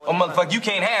Oh, motherfucker, you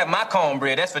can't have my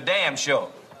cornbread. That's for damn sure.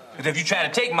 Because if you try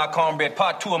to take my cornbread,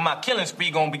 part 2 of my killing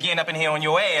spree gonna begin up in here on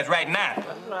your ass right now.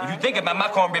 If you think about my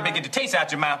cornbread, get the taste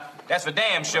out your mouth. That's for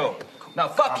damn sure. Now,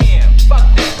 fuck him. Fuck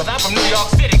that. Because I'm from New York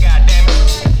City,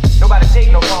 goddammit. Nobody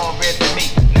take no cornbread from me.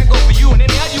 That goes for you and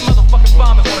any other you motherfucking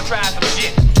farmers wanna try some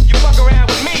shit. You fuck around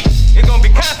with me, it's gonna be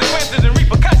consequences and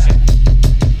repercussions.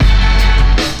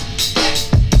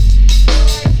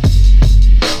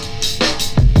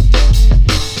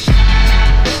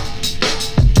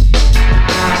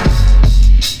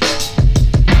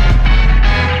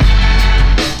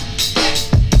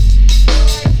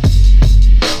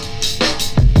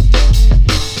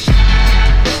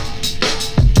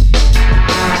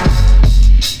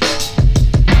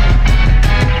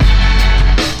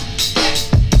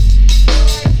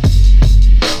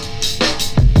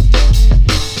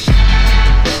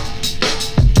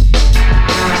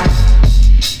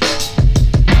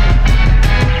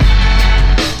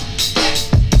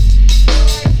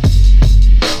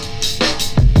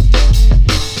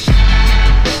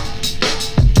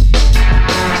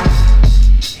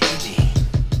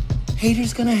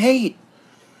 Haters gonna hate.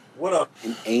 What up,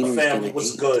 family?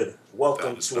 What's good?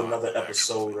 Welcome to another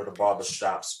episode of the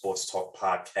Barbershop Sports Talk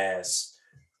Podcast.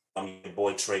 I'm your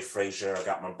boy Trey Frazier. I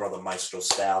got my brother Maestro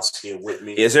Styles here with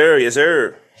me. Yes, sir. Yes,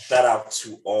 sir. Shout out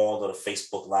to all of the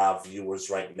Facebook Live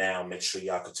viewers right now. Make sure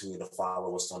y'all continue to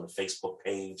follow us on the Facebook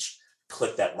page.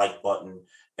 Click that like button.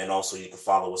 And also you can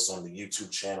follow us on the YouTube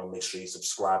channel. Make sure you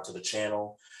subscribe to the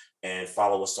channel and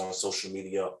follow us on social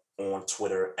media on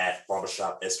Twitter at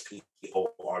Barbershop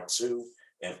SPOR2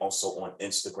 and also on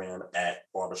Instagram at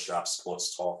Barbershop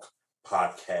Sports Talk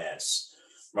Podcast.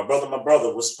 My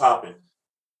brother, what's popping?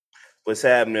 What's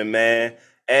happening, man?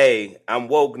 Hey, I'm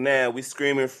woke now. We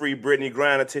screaming free Brittany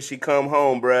Griner till she come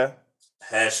home, bruh.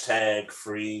 Hashtag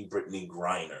free Brittany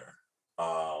Griner.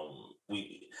 I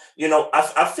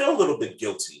feel a little bit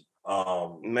guilty.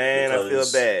 Man, I feel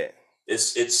bad.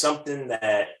 It's something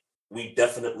that we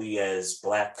definitely, as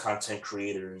Black content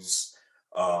creators,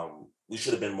 we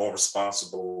should have been more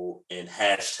responsible in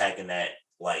hashtagging that,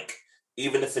 like,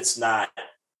 even if it's not,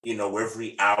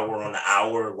 every hour on the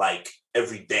hour, like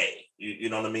every day, you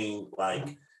know what I mean?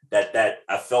 Like that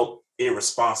I felt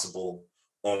irresponsible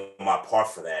on my part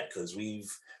for that, because we've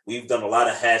done a lot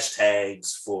of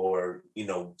hashtags for,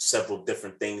 several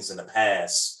different things in the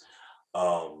past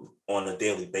on a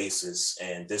daily basis.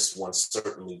 And this one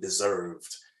certainly deserved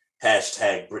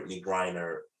hashtag Brittany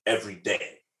Griner every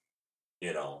day,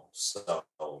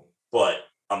 but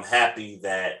I'm happy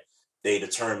that they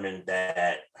determined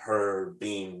that her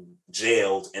being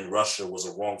jailed in Russia was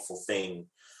a wrongful thing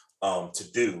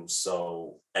to do.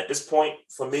 So at this point,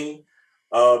 for me,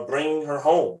 bring her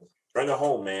home,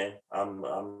 man.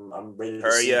 I'm ready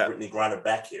to see Brittany Griner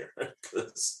back here.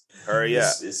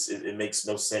 It makes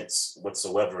no sense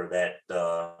whatsoever that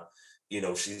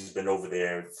she's been over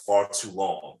there far too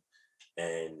long.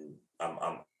 And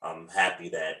I'm happy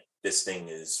that this thing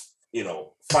is,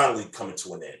 finally coming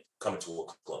to an end, coming to a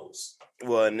close.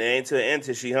 Well, and it ain't to an end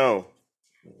till she home.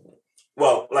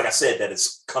 Well, like I said, that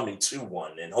it's coming to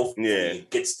one, and hopefully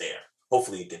it gets there.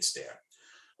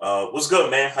 What's good,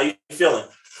 man? How you feeling?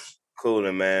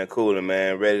 Cooling, man.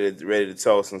 Ready to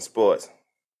talk some sports.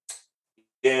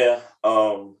 Yeah.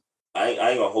 I ain't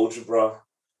gonna hold you, bro.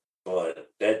 But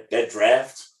that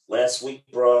draft last week,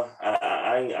 bro,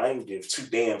 I didn't give two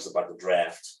damns about the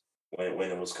draft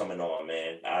when it was coming on,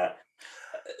 man.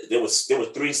 There were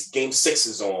 3 game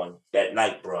 6s on that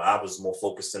night, bro. I was more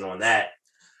focused in on that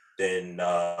than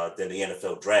the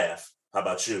NFL draft. How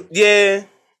about you? Yeah.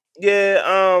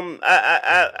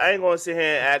 I ain't gonna sit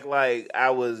here and act like I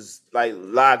was like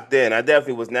locked in. I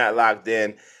definitely was not locked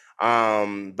in.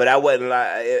 But I wasn't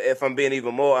like, if I'm being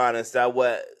even more honest, I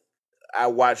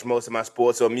watch most of my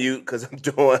sports on mute because I'm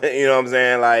doing, you know what I'm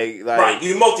saying? Like right,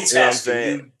 you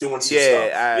multitasking, you doing some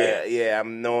stuff.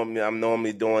 I'm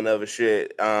normally doing other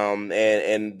shit.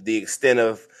 And the extent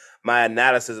of my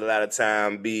analysis a lot of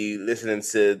time be listening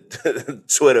to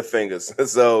Twitter fingers.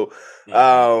 So,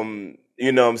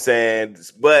 you know what I'm saying?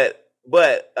 But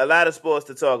a lot of sports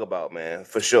to talk about, man,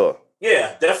 for sure.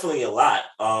 Yeah, definitely a lot.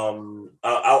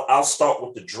 I'll start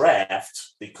with the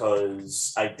draft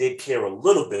because I did care a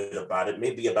little bit about it,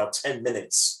 maybe about 10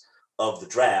 minutes of the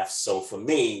draft. So for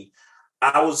me,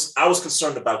 I was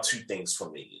concerned about 2 things for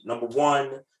me. Number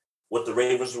one, what the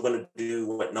Ravens were going to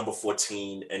do at number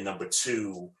 14, and number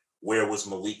 2, where was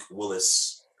Malik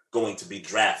Willis going to be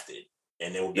drafted?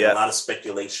 And there would be a lot of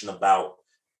speculation about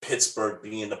Pittsburgh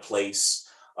being the place.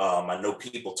 I know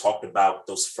people talked about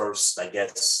those first,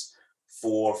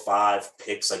 4 or 5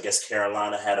 picks. I guess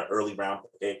Carolina had an early round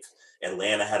pick.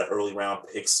 Atlanta had an early round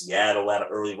pick. Seattle had an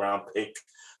early round pick.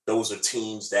 Those are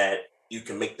teams that you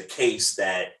can make the case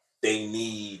that they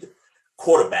need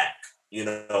quarterback,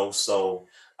 So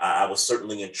I was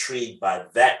certainly intrigued by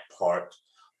that part.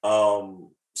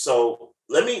 So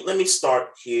let me start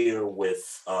here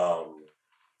with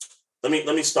let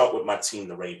me start with my team,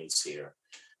 the Ravens here.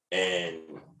 And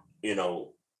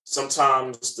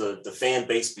sometimes the fan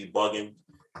base be bugging.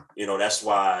 That's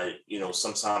why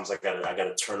sometimes I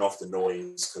gotta turn off the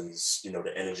noise because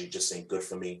the energy just ain't good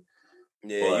for me.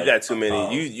 Yeah, but, you got too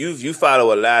many. You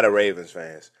follow a lot of Ravens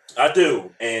fans. I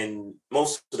do, and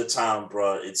most of the time,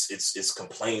 bro, it's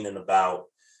complaining about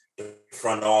the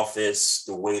front office,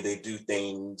 the way they do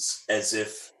things, as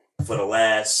if for the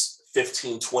last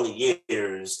 15, 20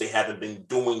 years they haven't been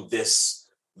doing this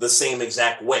the same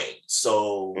exact way.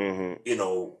 So,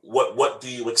 what do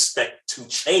you expect to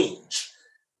change?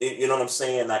 You know what I'm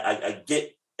saying? I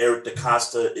get Eric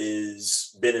DeCosta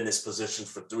is been in this position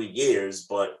for 3 years,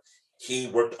 but he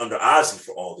worked under Ozzie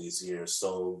for all these years.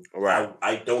 So right.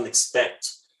 I don't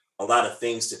expect a lot of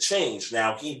things to change.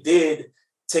 Now, he did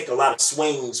take a lot of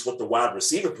swings with the wide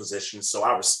receiver position, so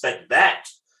I respect that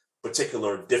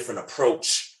particular different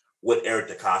approach with Eric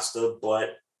DeCosta.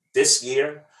 But this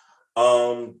year,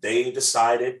 they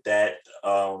decided that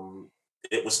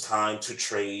it was time to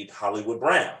trade Hollywood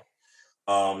Brown.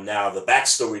 Now, the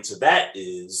backstory to that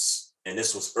is, and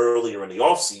this was earlier in the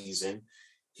offseason,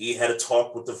 he had a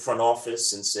talk with the front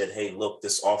office and said, hey, look,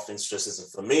 this offense just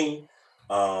isn't for me.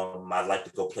 I'd like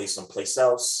to go play someplace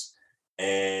else.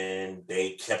 And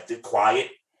they kept it quiet,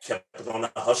 kept it on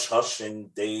a hush-hush, and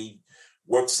they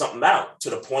worked something out to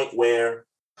the point where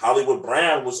Hollywood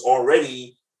Brown was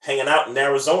already hanging out in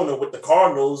Arizona with the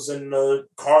Cardinals and the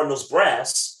Cardinals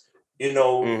brass,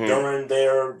 during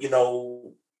their,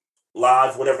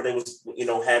 live, whatever they was,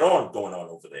 had going on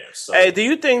over there. So, hey, do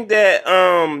you think that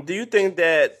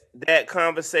that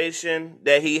conversation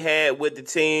that he had with the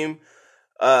team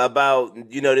about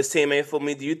this team ain't for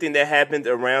me, do you think that happened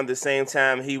around the same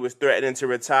time he was threatening to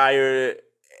retire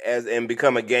and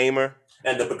become a gamer?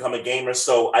 And to become a gamer.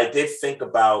 So I did think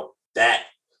about that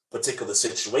particular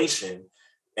situation,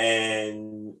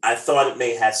 and I thought it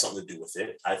may have something to do with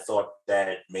it. I thought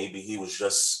that maybe he was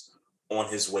just on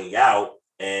his way out.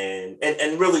 And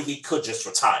really, he could just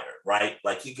retire, right?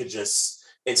 Like, he could just,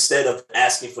 instead of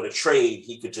asking for the trade,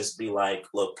 he could just be like,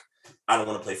 look, I don't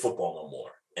want to play football no more.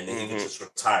 And then he could just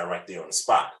retire right there on the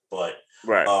spot. But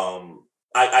right.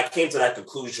 I came to that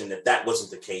conclusion that wasn't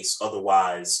the case.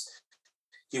 Otherwise,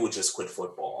 he would just quit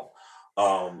football.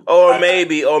 Or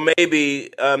maybe,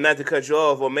 not to cut you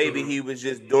off, or maybe he was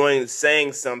just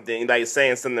saying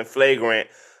something flagrant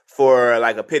for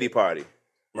like a pity party.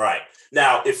 Right.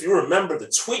 Now, if you remember the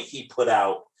tweet he put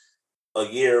out a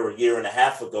year and a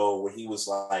half ago where he was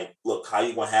like, look, how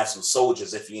you going to have some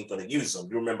soldiers if you ain't going to use them?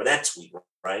 You remember that tweet,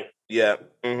 right? Yeah.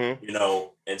 Mm-hmm.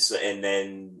 And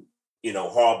then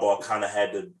Harbaugh kind of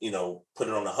had to, put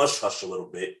it on a hush-hush a little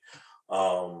bit.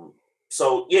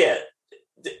 So, yeah,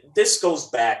 this goes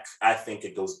back, I think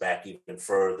it goes back even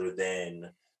further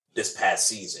than this past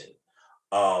season.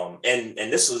 And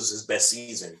this was his best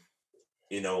season,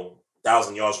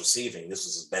 1,000 yards receiving. This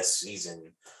was his best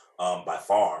season by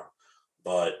far.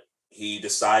 But he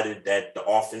decided that the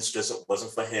offense just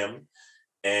wasn't for him.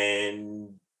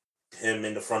 And him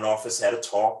and the front office had a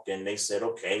talk, and they said,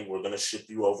 okay, we're going to ship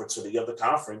you over to the other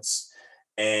conference.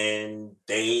 And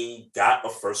they got a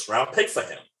first-round pick for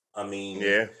him. I mean,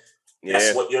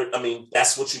 that's what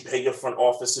you pay your front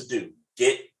office to do.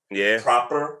 Get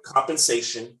proper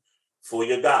compensation for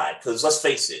your guy. Because let's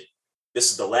face it, this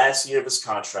is the last year of his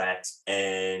contract,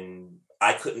 and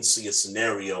I couldn't see a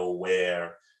scenario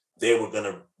where they were going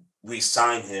to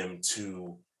re-sign him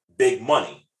to big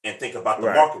money. And think about the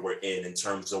market we're in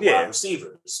terms of wide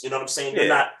receivers. You know what I'm saying? They're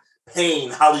not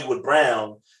paying Hollywood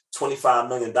Brown $25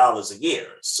 million a year.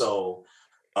 So,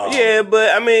 but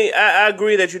I mean, I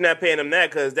agree that you're not paying him that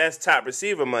because that's top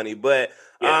receiver money. But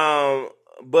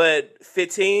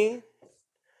 15,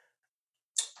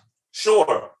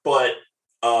 sure, but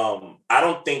I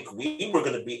don't think we were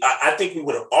going to be. I think we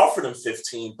would have offered him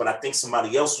 15, but I think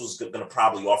somebody else was going to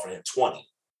probably offer him 20.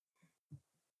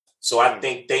 So I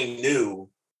think they knew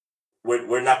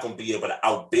we're not going to be able to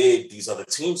outbid these other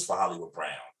teams for Hollywood Brown.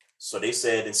 So they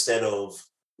said, instead of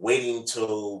waiting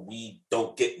till we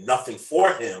don't get nothing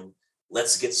for him,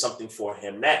 let's get something for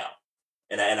him now.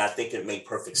 And I think it made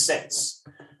perfect sense.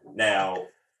 Now,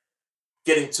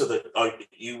 getting to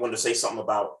you want to say something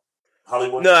about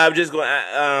Hollywood? No, I'm just going.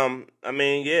 I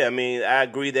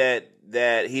agree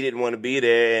that he didn't want to be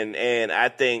there, and I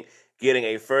think getting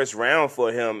a first round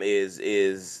for him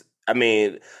is. I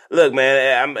mean, look,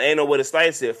 man, I ain't know what to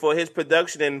slice it for his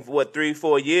production in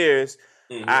 3-4 years.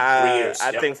 3 years.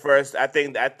 I think first. I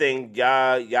think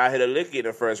y'all hit a lick in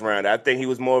the first round. I think he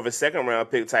was more of a second round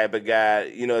pick type of guy,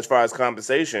 as far as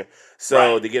compensation.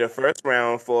 So to get a first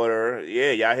round for her,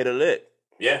 yeah, y'all hit a lick.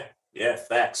 Yeah,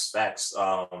 facts.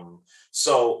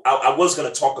 So I was going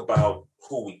to talk about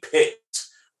who we picked,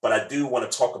 but I do want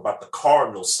to talk about the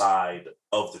Cardinals side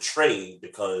of the trade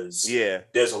because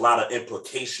there's a lot of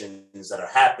implications that are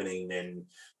happening. And,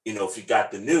 if you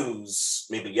got the news,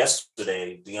 maybe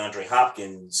yesterday, DeAndre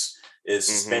Hopkins is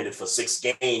suspended for 6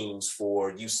 games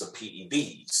for use of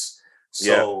PEDs.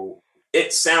 So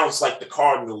it sounds like the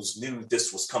Cardinals knew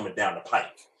this was coming down the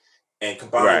pike. And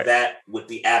combine that with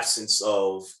the absence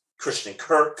of Christian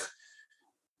Kirk,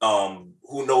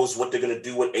 who knows what they're going to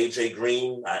do with AJ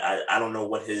Green. I don't know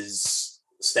what his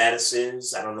status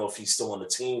is. I don't know if he's still on the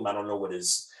team. I don't know what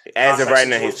his as of right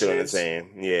now he's still on the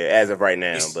team. Yeah, as of right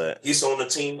now, he's still on the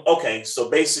team. Okay, so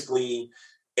basically,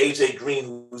 AJ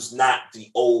Green, who's not the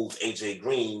old AJ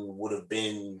Green, would have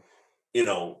been,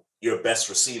 your best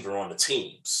receiver on the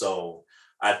team. So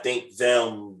I think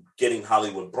them getting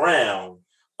Hollywood Brown,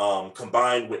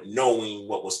 combined with knowing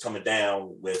what was coming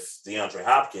down with DeAndre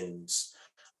Hopkins,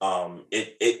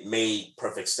 it made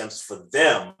perfect sense for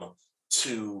them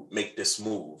to make this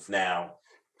move. Now,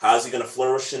 how's he going to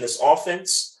flourish in this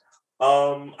offense?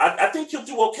 I think he'll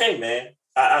do okay, man.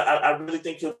 I really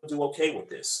think he'll do okay with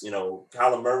this.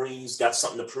 Kyler Murray's got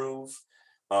something to prove.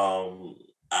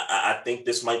 I think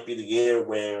this might be the year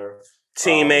where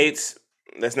teammates.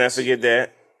 Let's not forget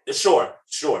that. Sure.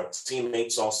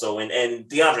 Teammates also, and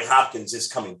DeAndre Hopkins is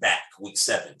coming back week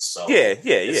 7. So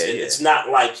it's not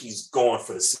like he's going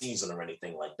for the season or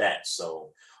anything like that.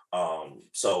 So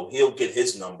he'll get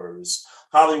his numbers.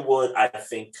 Hollywood, I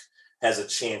think, has a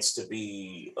chance to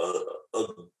be a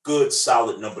good,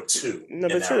 solid number 2 in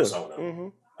Arizona. Mm-hmm.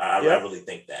 I really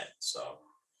think that. So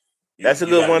that's a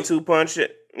good 1-2 punch.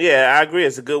 Yeah, I agree.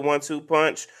 It's a good 1-2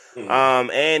 punch.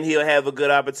 Mm-hmm. And he'll have a good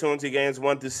opportunity games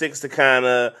 1 through 6 to kind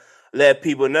of let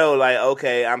people know, like,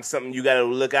 okay, I'm something you got to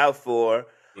look out for.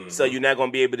 Mm-hmm. So you're not going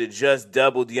to be able to just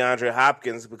double DeAndre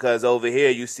Hopkins because over here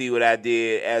you see what I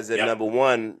did as a number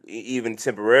 1, even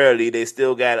temporarily. They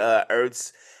still got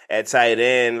Ertz at tight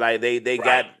end. Like they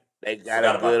got a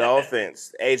good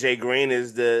offense. AJ Green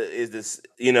is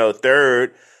the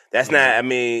third. That's not. I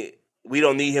mean, we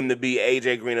don't need him to be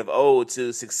AJ Green of old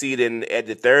to succeed at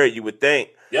the third. You would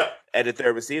think. Yep. At the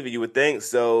third receiver, you would think.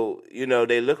 So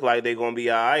they look like they're going to be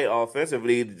all right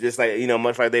offensively, just like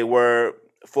much like they were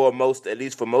for most of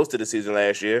the season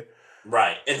last year.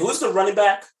 Right. And who's the running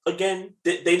back again?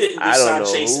 They didn't sign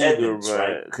Chase Edmonds,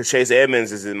 right? Because Chase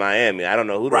Edmonds is in Miami. I don't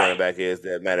know who the running back is.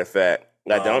 That matter of fact,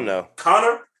 I don't know.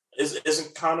 Connor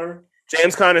isn't Connor.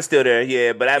 James Conner's still there,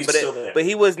 yeah, but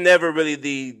he was never really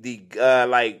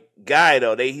the guy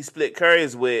though. He split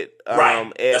carries with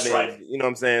Edmonds. That's right. You know what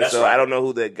I'm saying? So I don't know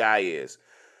who that guy is.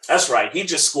 That's right. He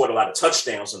just scored a lot of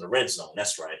touchdowns in the red zone.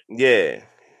 That's right. Yeah.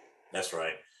 That's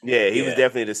right. Yeah, he was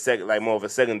definitely the second, more of a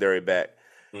secondary back.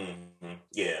 Mm-hmm.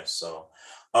 Yeah. So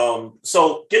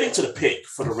getting to the pick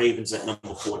for the Ravens at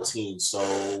number 14.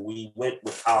 So we went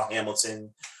with Kyle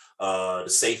Hamilton, the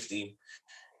safety.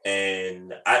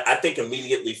 And I think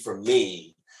immediately for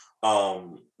me,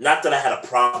 not that I had a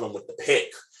problem with the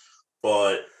pick,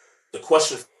 but the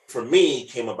question for me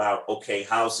came about, okay,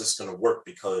 how's this going to work?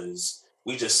 Because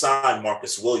we just signed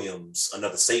Marcus Williams,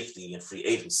 another safety in free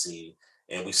agency,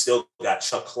 and we still got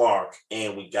Chuck Clark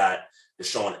and we got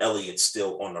Deshaun Elliott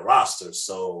still on the roster.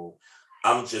 So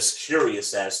I'm just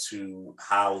curious as to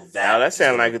how that. Now that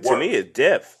sounds like it to me is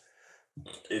depth.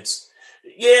 It's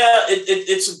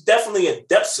definitely a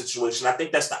depth situation. I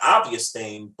think that's the obvious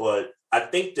thing, but I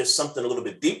think there's something a little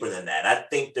bit deeper than that. I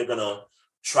think they're gonna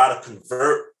try to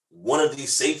convert one of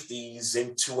these safeties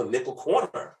into a nickel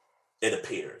corner. It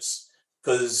appears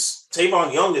because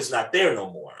Tavon Young is not there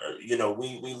no more.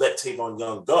 We let Tavon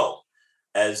Young go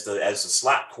as the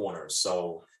slot corner.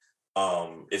 So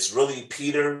it's really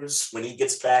Peters when he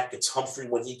gets back. It's Humphrey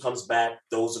when he comes back.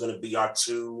 Those are going to be our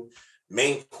 2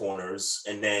 main corners,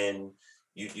 and then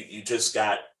you just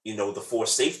got the 4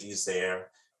 safeties there.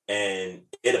 And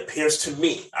it appears to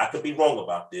me, I could be wrong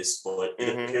about this, but it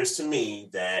appears to me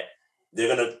that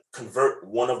they're going to convert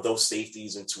one of those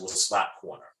safeties into a slot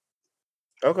corner.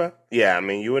 Okay. Yeah, I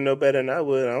mean, you would know better than I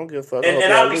would. I don't give a fuck.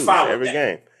 And I'll be fine with every that.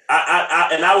 Game.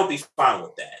 I would be fine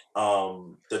with that.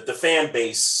 The fan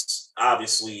base,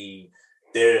 obviously,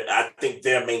 I think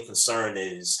their main concern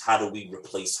is how do we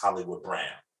replace Hollywood Brown?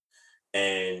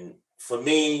 And for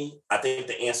me, I think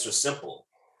the answer is simple.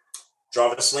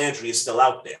 Jarvis Landry is still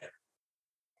out there.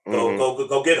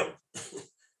 Go get him.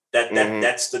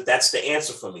 That's the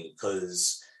answer for me,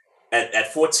 because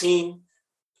at 14,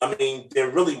 I mean, there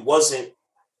really wasn't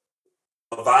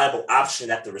a viable option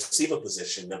at the receiver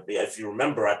position. If you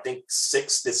remember, I think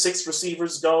six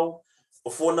receivers go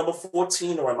before number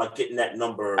 14, or am I getting that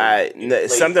number?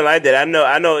 Something like that. I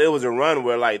know it was a run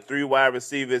where like 3 wide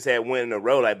receivers had went in a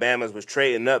row. Like Bama's was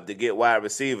trading up to get wide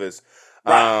receivers.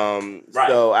 Right.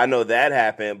 So I know that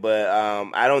happened, but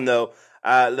I don't know.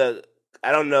 Look,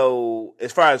 I don't know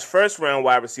as far as first round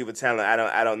wide receiver talent.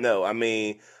 I don't know. I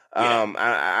mean,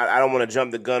 I don't want to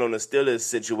jump the gun on the Steelers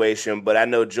situation, but I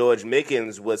know George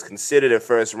Mickens was considered a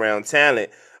first round talent,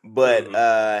 but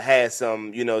had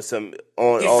some some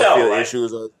on field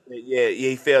issues.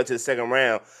 He fell to the second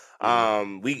round.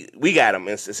 We got him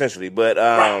essentially, but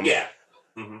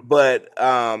But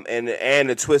and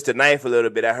to twist the knife a little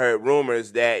bit, I heard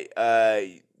rumors that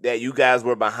that you guys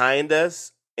were behind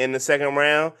us in the second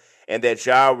round, and that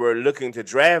y'all were looking to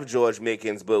draft George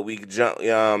Mickens, but we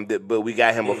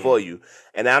got him before you.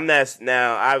 And I'm not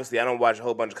now. Obviously, I don't watch a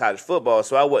whole bunch of college football,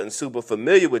 so I wasn't super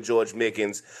familiar with George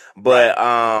Mickens. But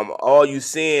all you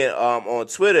seeing on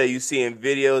Twitter, you seeing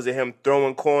videos of him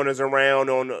throwing corners around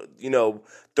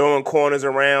throwing corners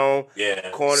around,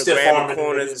 grabbing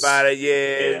corners by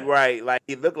the right. Like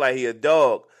he looked like he a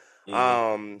dog.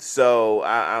 So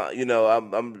I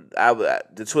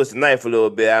to twist the knife a little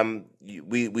bit.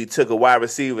 We took a wide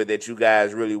receiver that you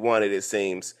guys really wanted, it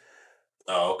seems.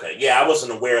 Oh, okay. Yeah, I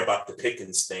wasn't aware about the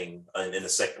Pickens thing in the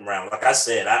second round. Like I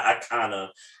said, I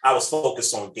was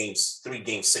focused on game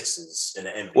 6s in the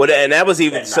NBA. Well, and that was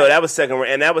that was second round,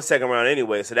 and that was second round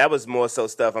anyway. So that was more so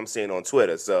stuff I'm seeing on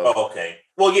Twitter. So okay.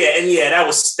 Well, that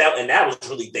was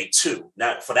really day 2.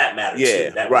 Not for that matter.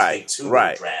 Too. That was day 2 of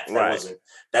the draft.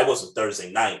 That wasn't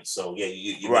Thursday night. So yeah,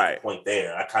 you make a point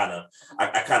there. I kind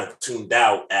of tuned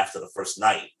out after the first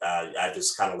night. I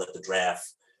just kind of let the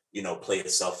draft play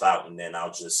itself out, and then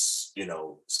I'll just,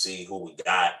 see who we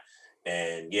got.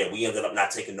 And yeah, we ended up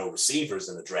not taking no receivers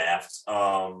in the draft.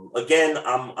 Again,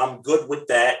 I'm good with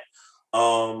that.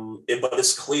 But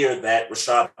it's clear that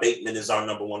Rashad Bateman is our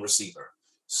number 1 receiver.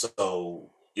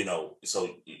 So,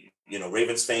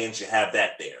 Ravens fans, you have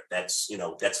that there. That's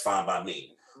fine by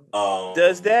me.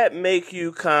 Does that make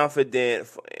you confident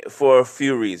for a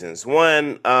few reasons?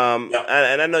 One, and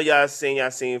I know y'all seen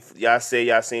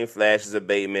flashes of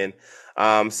Bateman,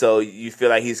 so you feel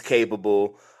like he's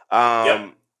capable.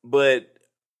 But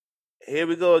here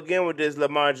we go again with this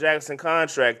Lamar Jackson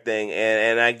contract thing,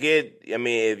 and I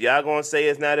mean, if y'all gonna say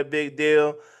it's not a big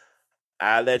deal,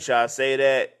 I'll let y'all say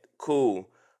that. Cool.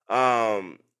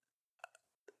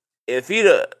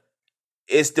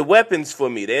 It's the weapons for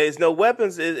me. There's no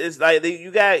weapons. It's like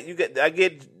you got. I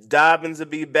get Dobbins to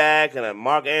be back, and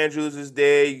Mark Andrews is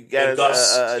there. You got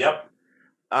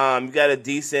you got a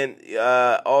decent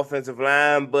offensive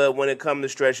line, but when it comes to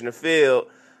stretching the field,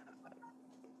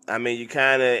 I mean, you're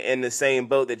kind of in the same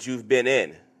boat that you've been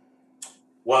in.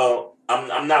 Well,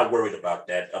 I'm not worried about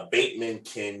that. Bateman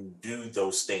can do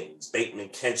those things. Bateman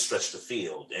can stretch the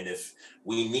field, and if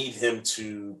we need him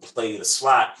to play the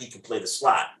slot, he can play the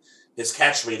slot. His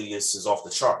catch radius is off the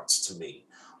charts to me.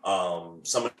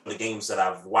 Some of the games that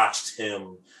I've watched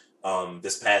him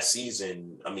this past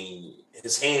season, I mean,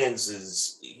 his hands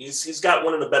he's got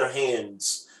one of the better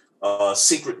hands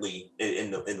secretly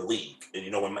in the league.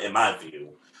 In my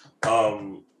view,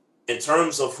 in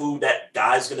terms of who that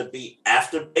guy's going to be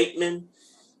after Bateman,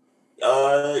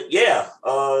 you're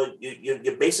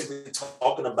basically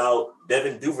talking about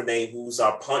Devin Duvernay, who's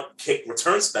our punt kick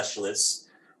return specialist.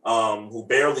 Who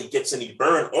barely gets any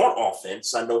burn on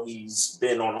offense. I know he's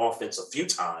been on offense a few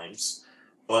times,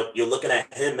 but you're looking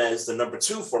at him as the number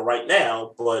 2 for right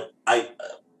now. But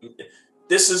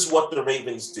this is what the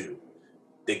Ravens do.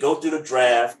 They go through the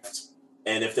draft,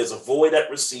 and if there's a void at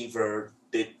receiver,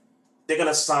 they're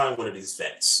gonna sign one of these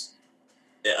vets.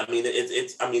 I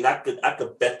mean, I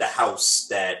could bet the house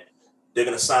that they're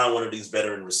gonna sign one of these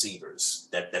veteran receivers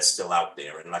that's still out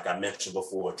there. And like I mentioned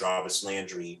before, Jarvis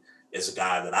Landry is a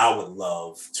guy that I would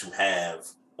love to have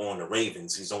on the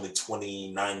Ravens. He's only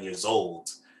 29 years old,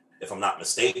 if I'm not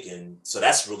mistaken. So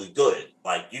that's really good.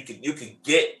 Like you could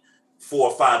get 4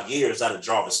 or 5 years out of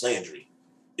Jarvis Landry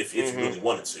if you really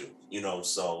wanted to,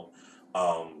 So,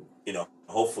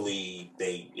 hopefully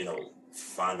they,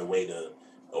 find a way to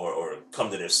or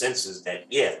come to their senses that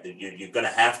you're going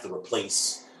to have to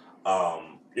replace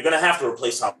Holland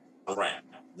Brown.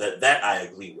 That I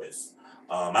agree with.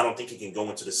 I don't think he can go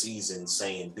into the season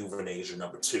saying Duvernay is your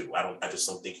number 2. I just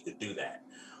don't think he could do that.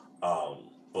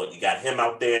 But you got him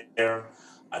out there.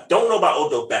 I don't know about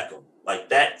Odell Beckham. Like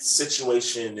that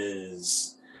situation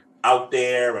is out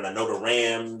there, and I know the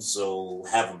Rams will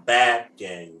have him back,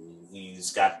 and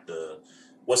he's got the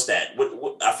what's that?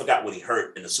 What I forgot what he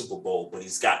hurt in the Super Bowl, but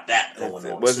he's got that going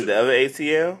on. Was it the other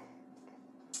ACL?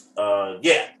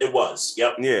 Yeah, it was.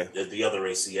 Yep. Yeah, the other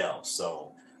ACL.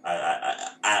 So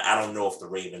I don't know if the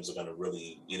Ravens are going to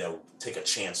really take a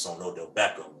chance on Odell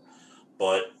Beckham,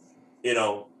 but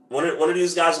one of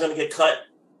these guys are going to get cut.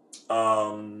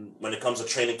 When it comes to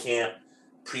training camp,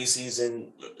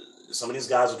 preseason, some of these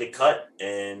guys will get cut,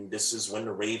 and this is when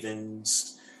the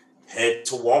Ravens head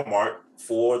to Walmart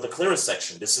for the clearance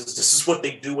section. This is what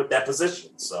they do with that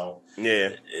position. So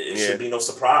it should be no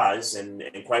surprise. And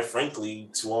quite frankly,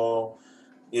 to all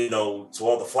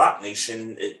the Flock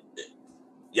Nation,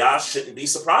 y'all shouldn't be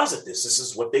surprised at this. This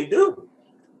is what they do.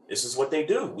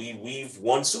 We've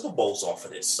won Super Bowls off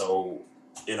of this. So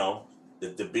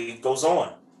the beat goes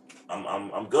on.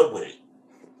 I'm good with it.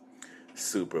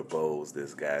 Super Bowls,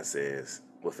 this guy says,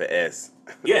 with an S.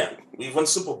 Yeah, we've won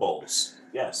Super Bowls.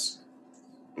 Yes.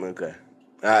 Okay.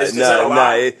 Is that a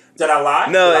lie? Did I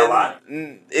lie?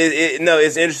 No,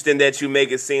 it's interesting that you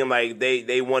make it seem like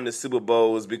they won the Super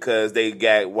Bowls because they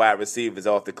got wide receivers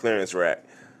off the clearance rack.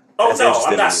 Oh, no,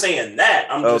 I'm not saying that.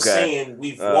 I'm just saying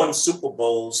we've won Super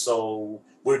Bowls, so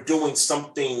we're doing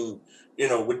something,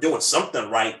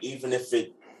 right, even if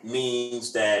it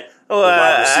means that the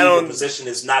wide receiver position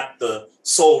is not the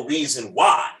sole reason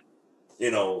why.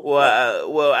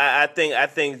 I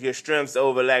think your strengths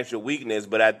overlap your weakness,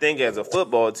 but I think as a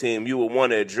football team, you would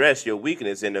want to address your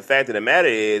weakness. And the fact of the matter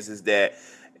is that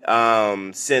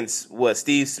since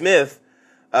Steve Smith,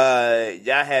 y'all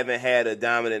haven't had a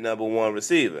dominant number one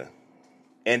receiver,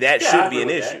 and that should be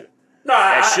an issue. No,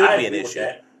 that should be an issue.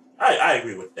 I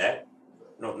agree with that.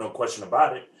 No question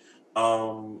about it.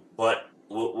 But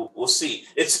we'll see.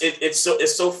 It's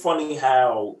so funny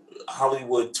how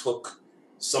Hollywood took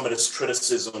some of this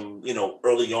criticism,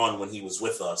 early on when he was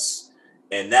with us,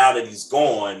 and now that he's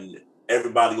gone,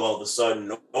 everybody all of a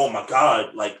sudden, oh my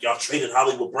God, like y'all traded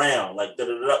Hollywood Brown, like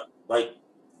like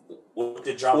what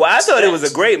did y'all? Well, I thought it was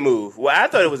a great move.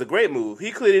 He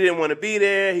clearly didn't want to be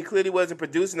there. He clearly wasn't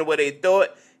producing the way they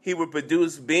thought he would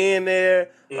produce being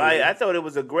there. Mm-hmm. Like I thought it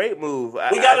was a great move.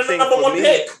 We got a number one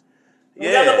pick.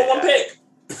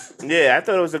 Yeah, I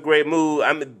thought it was a great move.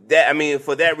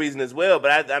 For that reason as well.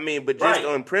 But just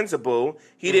on principle,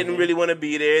 he didn't really want to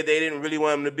be there. They didn't really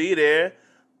want him to be there.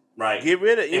 Right. Get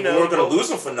rid of we weren't going to lose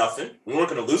him for nothing. We weren't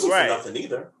going to lose him for nothing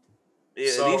either.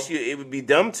 Yeah, so, at least it would be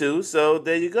dumb to. So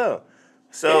there you go.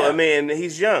 So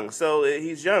he's young. So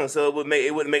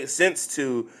it would make sense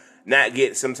to not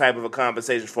get some type of a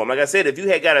compensation for him. Like I said, if you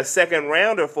had got a second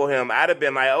rounder for him, I'd have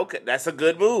been like, okay, that's a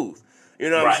good move. You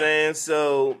know what I'm saying?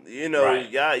 So,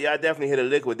 y'all definitely hit a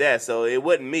lick with that. So it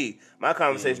wasn't me. My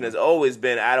conversation has always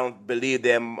been, I don't believe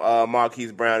that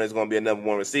Marquise Brown is going to be a number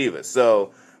one receiver.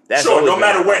 So that's no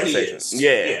matter where he is.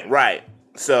 Yeah, right.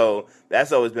 So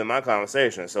that's always been my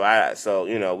conversation. So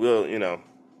we'll,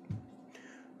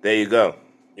 there you go.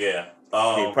 Yeah.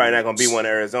 He's probably not going to be one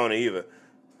in Arizona either.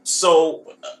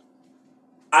 So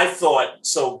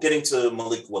getting to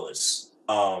Malik Willis,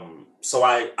 so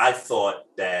I thought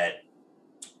that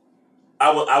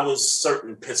I was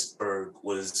certain Pittsburgh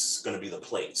was going to be the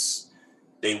place.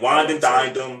 They wined and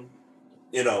dined him.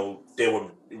 There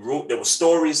were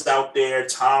stories out there.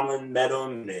 Tomlin met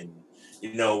him, and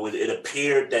it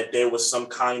appeared that there was some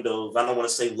kind of, I don't want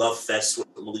to say love fest with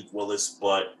Malik Willis,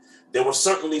 but there were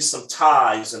certainly some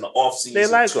ties in the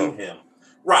offseason to him.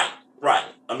 Right.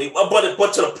 I mean,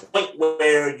 but to the point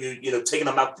where you taking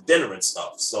them out to dinner and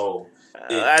stuff. So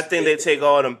I think they take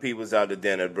all them peoples out to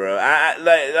dinner, bro.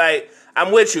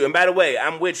 I'm with you. And by the way,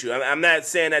 I'm with you. I'm not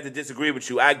saying that to disagree with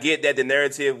you. I get that the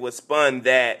narrative was spun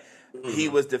that he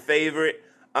was the favorite.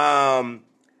 From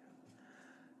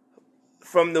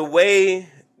the way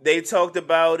they talked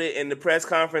about it in the press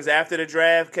conference after the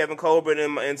draft, Kevin Colbert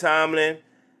and Tomlin,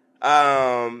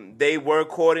 they were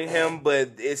courting him,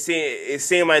 but it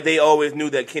seemed like they always knew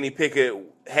that Kenny Pickett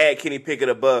had Kenny Pickett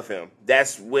above him.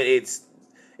 That's what it's.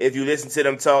 If you listen to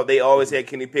them talk, they always had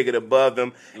Kenny Pickett above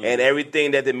them, and everything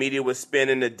that the media was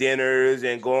spending, the dinners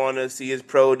and going to see his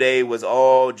pro day, was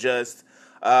all just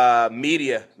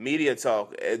media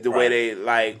talk. The way they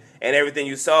and everything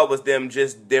you saw was them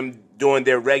doing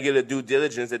their regular due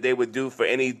diligence that they would do for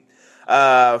any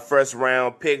first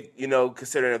round pick.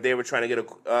 Considering if they were trying to get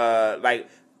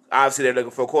obviously they're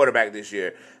looking for a quarterback this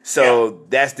year. So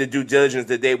that's the due diligence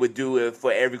that they would do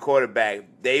for every quarterback.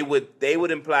 They would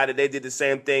imply that they did the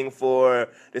same thing for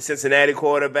the Cincinnati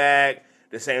quarterback.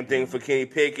 The same thing for Kenny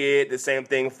Pickett. The same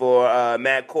thing for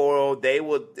Matt Corral. They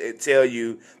will tell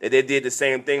you that they did the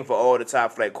same thing for all the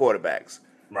top flight quarterbacks.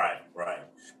 Right.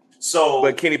 So,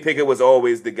 but Kenny Pickett was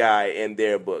always the guy in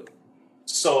their book.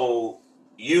 So,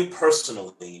 you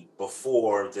personally,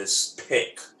 before this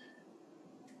pick,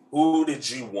 who did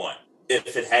you want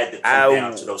if it had to come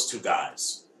down to those two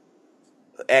guys?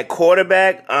 At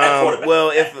quarterback?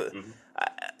 Well, if...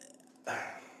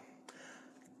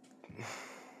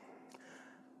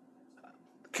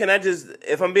 Can I just,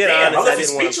 if I'm being honest, I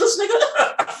didn't want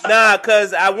to. Nah,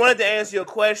 because I wanted to answer your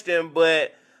question,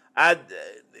 but I'd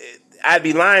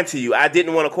be lying to you. I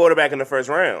didn't want a quarterback in the first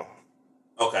round.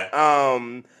 Okay.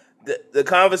 The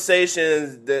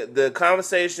conversations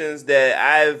that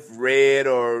I've read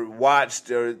or watched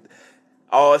or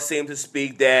all seem to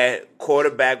speak that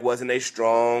quarterback wasn't a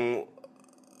strong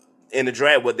in the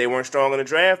draft, but they weren't strong in the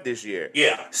draft this year.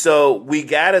 Yeah. So we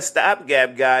got a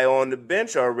stopgap guy on the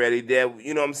bench already that,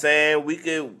 you know what I'm saying, we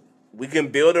can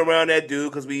build around that dude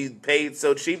because we paid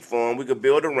so cheap for him. We could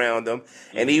build around him.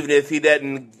 Mm-hmm. And even if he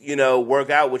doesn't, work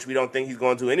out, which we don't think he's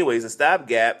going to anyways, a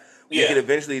stopgap, we could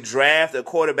eventually draft a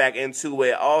quarterback into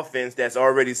an offense that's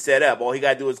already set up. All he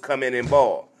got to do is come in and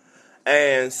ball.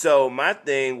 And so my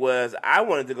thing was I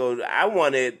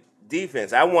wanted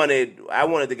defense. I wanted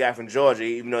the guy from Georgia,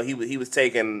 even though he was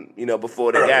taken,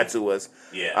 before they got to us.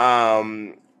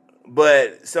 Yeah.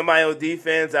 But somebody on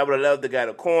defense, I would have loved the guy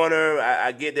to corner.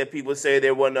 I get that people say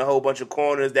there wasn't a whole bunch of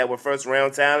corners that were first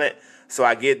round talent, so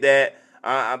I get that.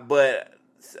 But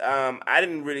I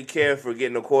didn't really care for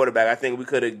getting a quarterback. I think we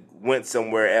could have went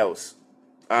somewhere else.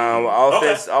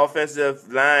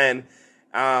 Offensive line.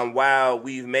 While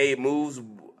we've made moves,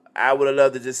 I would have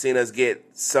loved to just seen us get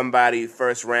somebody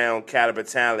first round caliber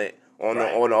talent on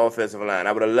the offensive line.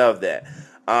 I would have loved that.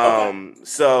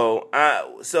 So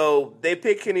they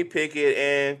picked Kenny Pickett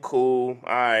and cool.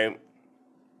 All right.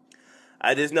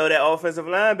 I just know that offensive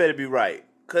line better be right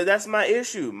because that's my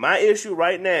issue. My issue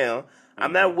right now,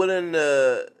 I'm not willing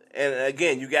to. And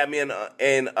again, you got me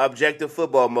in objective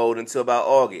football mode until about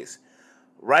August.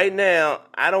 Right now,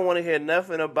 I don't want to hear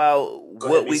nothing about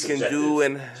what we can do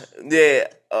and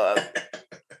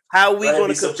how we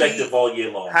going to compete all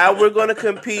year long. How we're going to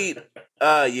compete.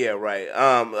 Yeah, right.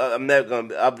 I'm not going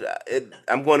to.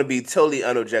 I'm going to be totally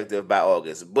unobjective by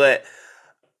August, but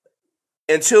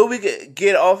until we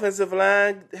get offensive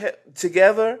line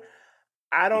together,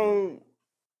 I don't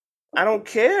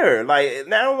care. Like, I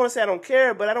don't want to say I don't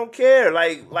care, but I don't care.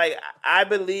 Like I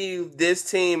believe this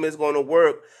team is going to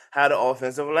work how the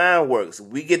offensive line works.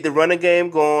 We get the running game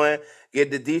going,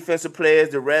 get the defensive players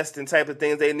the rest and type of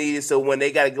things they need, so when they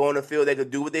got to go on the field, they can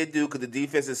do what they do because the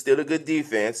defense is still a good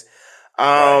defense. You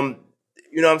know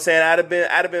what I'm saying? I'd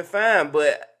have been fine,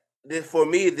 but for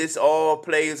me, this all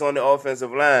plays on the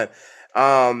offensive line.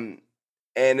 And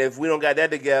if we don't got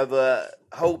that together,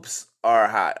 hopes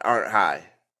aren't high.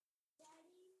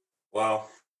 Well,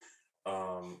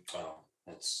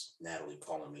 that's Natalie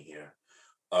calling me here.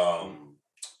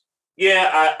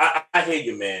 Yeah, I hear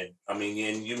you, man. I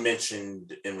mean, and you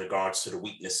mentioned in regards to the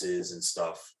weaknesses and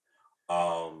stuff.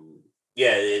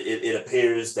 It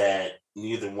appears that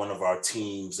neither one of our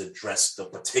teams addressed the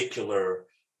particular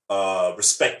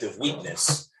respective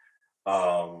weakness.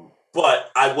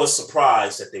 But I was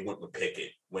surprised that they went with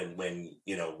Pickett when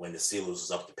the Steelers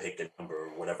was up to pick a number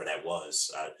or whatever that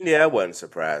was. I wasn't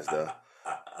surprised though.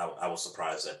 I was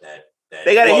surprised at that.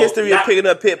 They got a history of picking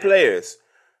up Pitt players.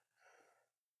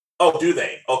 Oh, do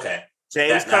they? Okay.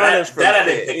 James Connors from Pitt. I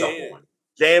didn't pick up on.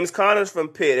 James Connors from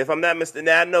Pitt. If I'm not mistaken,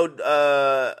 now I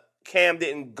know Cam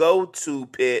didn't go to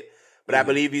Pitt, but I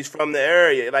believe he's from the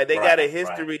area. Like they got a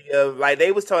history of like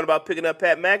they was talking about picking up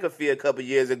Pat McAfee a couple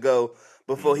years ago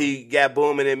before he got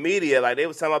booming in media. Like they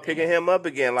was talking about picking him up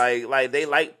again. Like they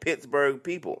like Pittsburgh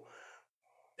people.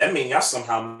 That means y'all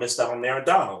somehow missed out on Aaron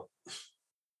Donald.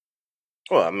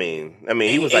 Well, I mean,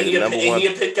 he was like number one. Is he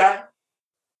a Pitt guy?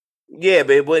 Yeah,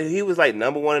 but he was like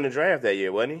number one in the draft that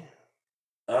year, wasn't he?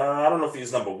 I don't know if he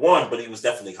was number one, but he was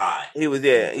definitely high. He was,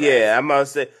 yeah. I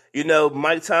must say,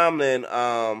 Mike Tomlin.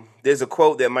 There's a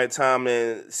quote that Mike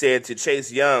Tomlin said to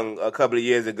Chase Young a couple of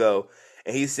years ago,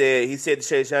 and he said to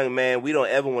Chase Young, "Man, we don't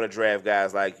ever want to draft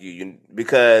guys like you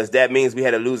because that means we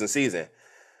had a losing season."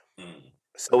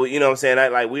 So you know what I'm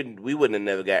saying? We wouldn't have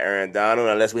never got Aaron Donald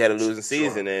unless we had a losing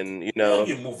season, and you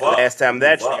move up. Last time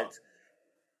that checked.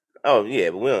 Oh yeah,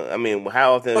 but we don't. I mean,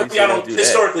 how often we do that?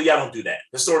 Historically, y'all don't do that.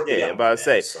 I'm about to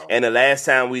say. So. And the last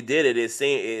time we did it, it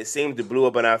seemed to blew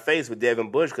up in our face with Devin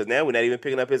Bush because now we're not even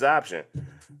picking up his option.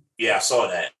 Yeah, I saw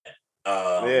that.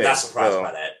 Not surprised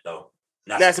by that though.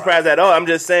 Not surprised at all. I'm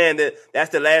just saying that's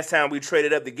the last time we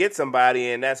traded up to get somebody,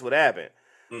 and that's what happened.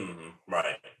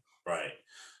 Right, right.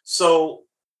 So,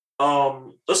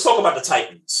 let's talk about the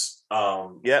Titans.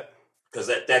 Yep. Because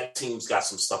that team's got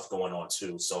some stuff going on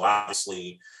too. So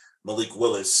obviously, Malik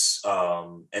Willis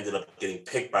ended up getting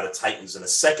picked by the Titans in the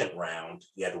second round.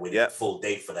 He had to wait a full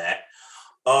day for that.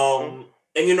 And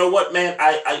you know what, man?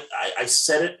 I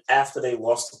said it after they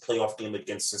lost the playoff game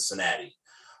against Cincinnati.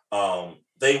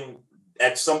 They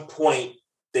at some point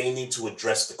they need to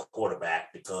address the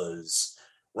quarterback because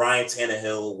Ryan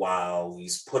Tannehill, while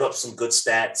he's put up some good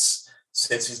stats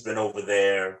since he's been over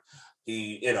there,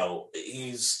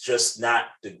 he's just not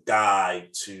the guy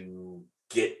to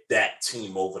get that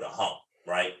team over the hump,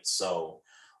 right? So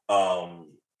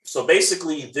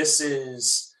basically this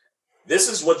is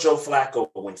what Joe Flacco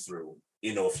went through,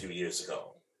 a few years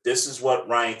ago. This is what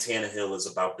Ryan Tannehill is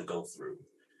about to go through.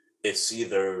 It's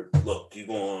either, look, you're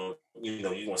going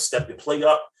to step your play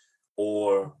up,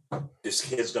 or this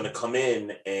kid's going to come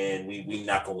in and we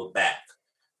not going to look back.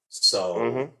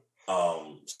 So,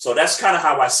 so that's kind of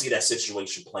how I see that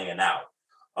situation playing out.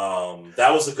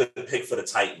 That was a good pick for the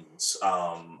Titans.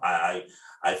 I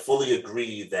fully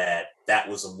agree that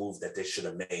was a move that they should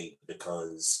have made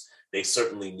because they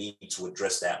certainly need to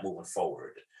address that moving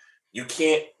forward. You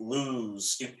can't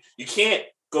lose. You can't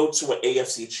go to an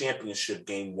AFC championship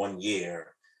game one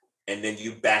year and then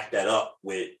you back that up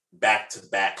with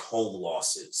back-to-back home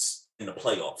losses in the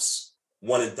playoffs.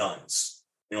 One and dones.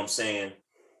 You know what I'm saying?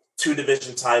 2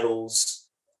 division titles,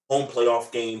 home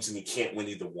playoff games, and you can't win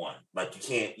either one. Like you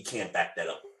can't back that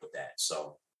up with that.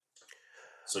 So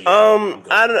yeah,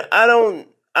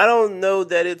 I don't know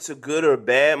that it's a good or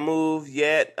bad move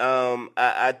yet.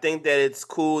 I think that it's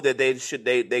cool that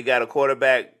they got a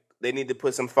quarterback. They need to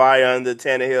put some fire under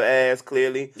Tannehill ass,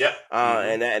 clearly. Yep.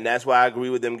 And that's why I agree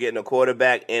with them getting a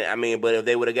quarterback. And but if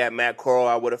they would have got Matt Corral,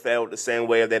 I would have felt the same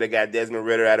way. If they'd have got Desmond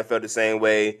Ridder, I'd have felt the same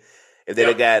way. If they'd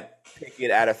have got Pickett,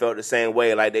 I'd have felt the same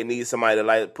way. Like they need somebody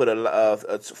to put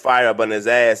a fire up on his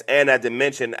ass. And not to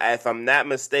mention, if I'm not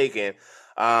mistaken,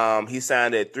 he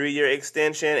signed a 3-year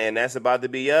extension, and that's about to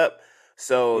be up.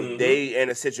 So they in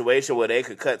a situation where they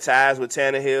could cut ties with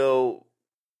Tannehill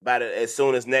as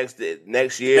soon as next year.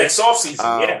 Next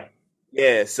offseason,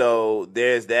 Yeah, so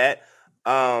there's that.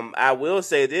 I will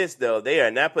say this, though. They are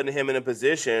not putting him in a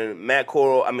position, Ryan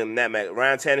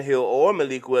Tannehill or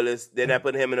Malik Willis, they're not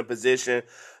putting him in a position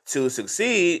to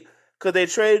succeed because they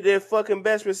traded their fucking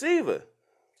best receiver.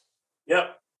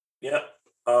 Yep.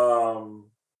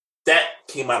 That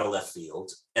came out of left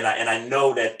field. And I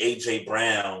know that A.J.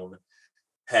 Brown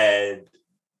had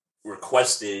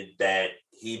requested that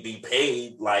he be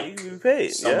paid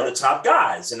some of the top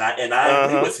guys. And I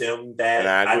agree with him that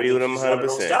I agree with him 100%. He's one of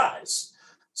those guys.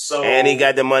 So, and he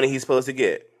got the money he's supposed to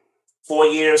get. 4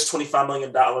 years, $25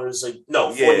 million. 4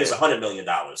 years, $100 million.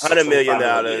 $100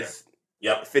 million.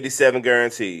 Yep. 57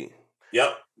 guaranteed.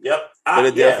 Yep.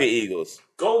 Philadelphia Eagles.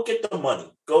 Go get the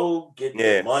money.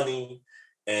 The money.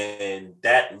 And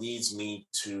that leads me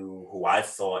to who I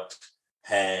thought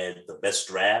had the best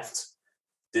draft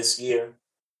this year,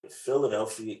 the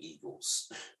Philadelphia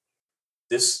Eagles.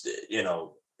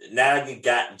 Now you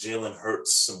got Jalen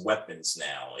Hurts some weapons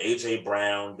now. A.J.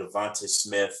 Brown, Devontae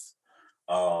Smith,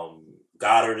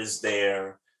 Goddard is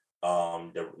there.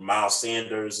 Miles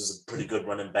Sanders is a pretty good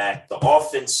running back. The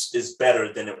offense is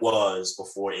better than it was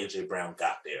before A.J. Brown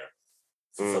got there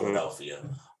for Philadelphia.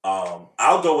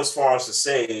 I'll go as far as to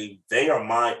say they are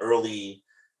my early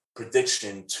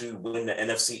prediction to win the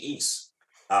NFC East.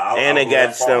 And they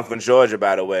got some from Georgia,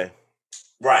 by the way.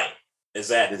 Right,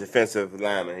 exactly. The defensive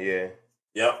lineman, yeah.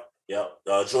 Yep.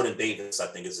 Jordan Davis, I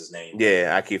think is his name.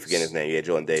 Yeah, I keep forgetting his name. Yeah,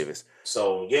 Jordan Davis.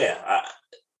 So yeah,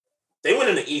 they went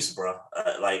in the East, bro.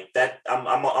 Like that, I'm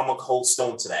a cold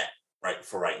stone to that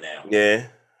right now. Yeah,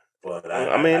 but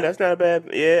that's not a bad.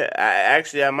 Yeah,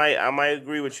 I might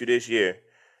agree with you this year.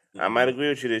 I might agree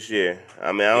with you this year.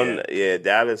 I mean,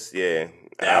 Dallas. Yeah,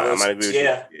 I might agree with you.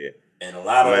 Yeah. And a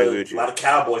lot of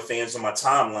Cowboy fans on my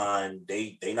timeline,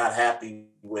 they not happy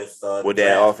with that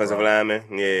draft, offensive lineman.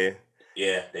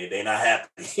 Yeah, they not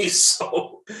happy.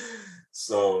 so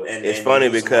and it's funny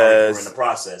because in the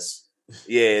process.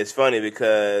 Yeah, it's funny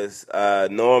because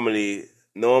normally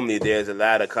there's a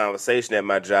lot of conversation at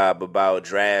my job about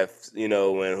drafts, and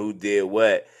who did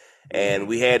what. And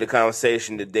we had the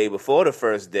conversation the day before the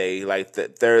first day, like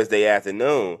Thursday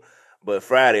afternoon. But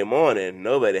Friday morning,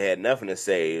 nobody had nothing to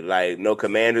say. Like, no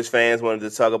Commanders fans wanted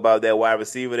to talk about that wide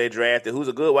receiver they drafted, who's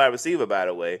a good wide receiver, by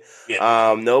the way.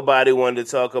 Yeah. Nobody wanted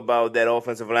to talk about that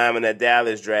offensive lineman that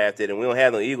Dallas drafted, and we don't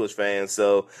have no Eagles fans,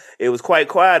 so it was quite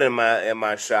quiet in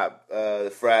my shop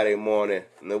Friday morning.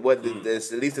 And at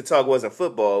least the talk wasn't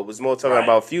football; it was more talking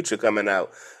about future coming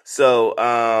out. So,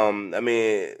 I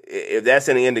mean, if that's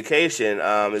any indication,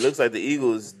 it looks like the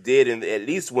Eagles did at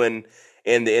least win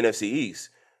in the NFC East.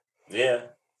 Yeah.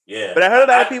 But I heard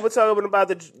a lot of people talking about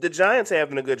the Giants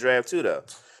having a good draft too, though.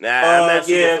 Now I'm not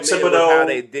super familiar with how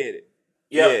they did it.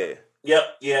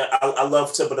 Yeah. I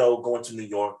love Thibodeau going to New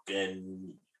York,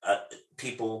 and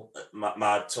people,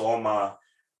 to all my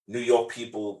New York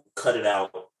people, cut it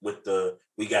out with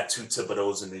we got 2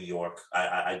 Thibodeaus in New York.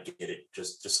 I get it.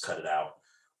 Just cut it out.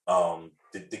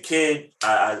 The kid,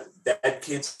 that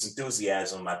kid's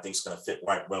enthusiasm, I think, is going to fit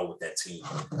right well with that team,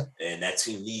 and that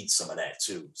team needs some of that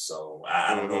too. So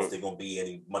I don't know if they're going to be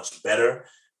any much better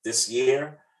this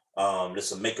year.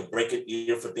 This will make or break it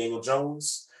year for Daniel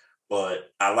Jones,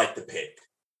 but I like the pick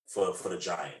for the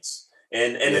Giants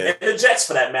and the Jets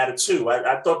for that matter too.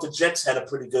 I thought the Jets had a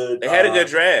pretty good. They had a good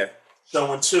draft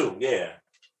showing too. Yeah.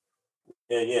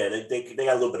 They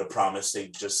got a little bit of promise. They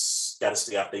just got to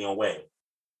stay out their own way.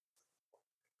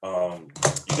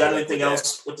 You got anything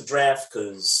else with the draft?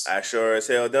 Because I sure as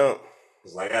hell don't.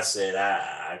 Like I said,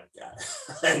 I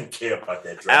didn't care about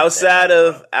that draft.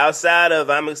 Outside of,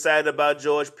 I'm excited about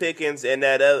George Pickens and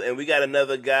and we got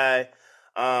another guy.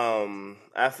 I'm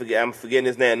forgetting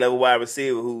his name. Another wide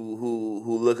receiver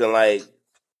who looking like.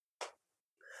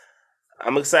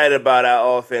 I'm excited about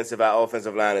our offensive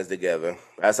line is together.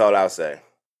 That's all I'll say.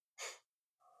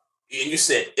 And you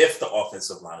said if the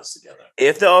offensive line is together.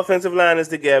 If the offensive line is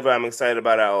together, I'm excited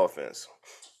about our offense.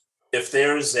 If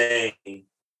there's a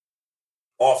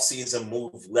off-season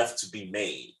move left to be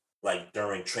made, like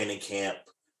during training camp,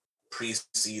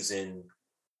 preseason,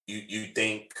 you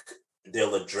think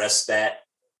they'll address that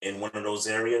in one of those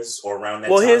areas or around that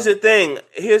time? Well, here's the thing.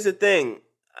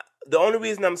 The only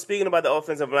reason I'm speaking about the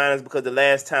offensive line is because the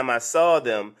last time I saw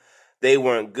them, they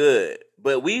weren't good.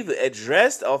 But we've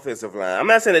addressed offensive line. I'm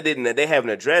not saying they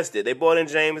haven't addressed it. They brought in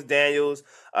James Daniels.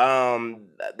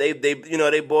 They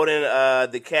brought in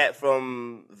the cat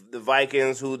from the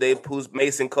Vikings who's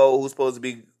Mason Cole, who's supposed to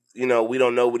be, we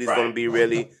don't know what he's going to be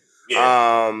really.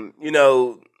 Yeah.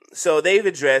 So they've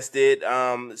addressed it.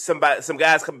 Some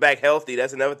guys come back healthy.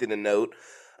 That's another thing to note.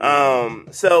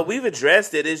 So we've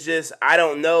addressed it. It's just I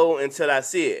don't know until I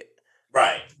see it.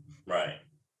 Right.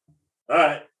 All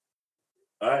right.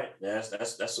 Yeah,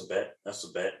 that's a bet. That's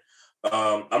a bet.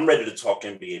 I'm ready to talk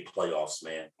NBA playoffs,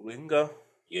 man. We can go.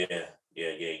 Yeah.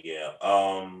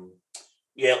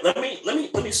 Let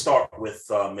me start with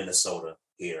Minnesota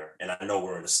here, and I know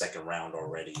we're in the second round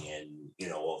already,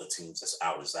 and all the teams that's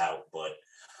out is out, but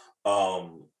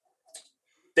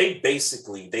they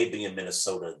being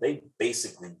Minnesota, they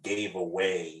basically gave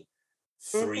away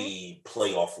 3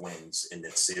 playoff wins in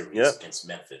that series against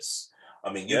Memphis.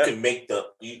 I mean, you can make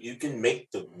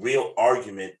the real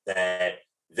argument that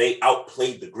they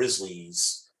outplayed the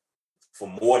Grizzlies for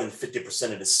more than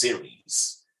 50% of the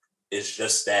series. It's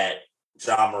just that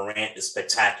Ja Morant is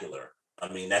spectacular.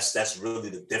 I mean, that's really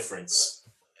the difference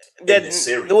in this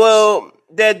series. Well,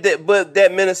 that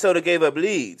Minnesota gave up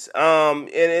leads.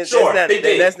 They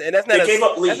did. That's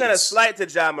not a slight to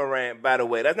Ja Morant, by the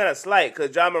way. That's not a slight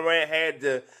because Ja Morant had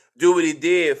to do what he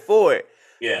did for it.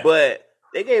 Yeah, but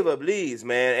they gave up leads,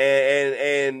 man,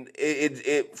 and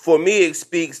it for me it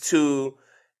speaks to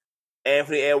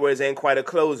Anthony Edwards ain't quite a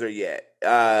closer yet.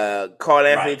 Karl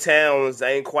Anthony Towns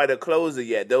ain't quite a closer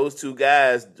yet. Those 2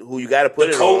 guys who you got to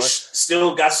put the coach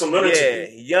still got some learning to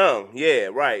do. Young,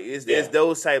 right. It's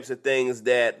those types of things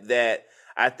that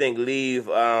I think leave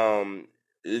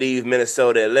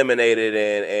Minnesota eliminated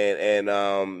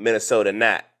and Minnesota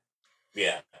not.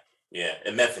 Yeah,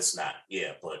 and Memphis not.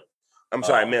 Yeah, but. I'm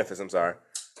sorry, Memphis. I'm sorry.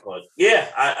 But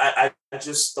I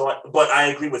just thought, but I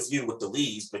agree with you with the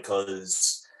leads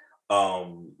because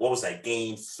what was that,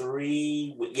 game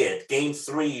 3? Yeah, game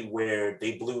 3 where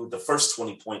they blew the first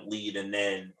 20-point lead and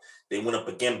then they went up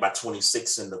again by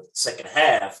 26 in the second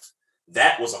half.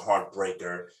 That was a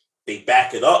heartbreaker. They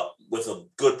back it up with a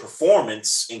good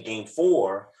performance in game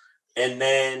 4, and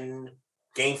then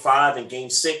game 5 and game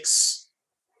 6,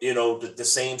 the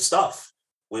same stuff.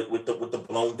 With the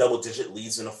blown double-digit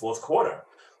leads in the fourth quarter.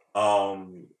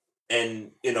 And,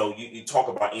 you talk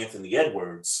about Anthony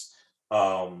Edwards.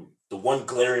 The one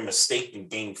glaring mistake in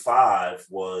game 5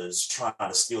 was trying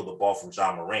to steal the ball from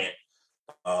Ja Morant.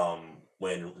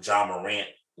 When Ja Morant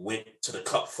went to the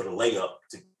cup for the layup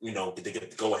to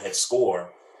get the go-ahead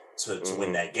score. to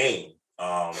win that game.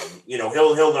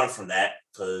 He'll learn from that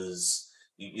because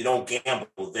you don't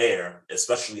gamble there,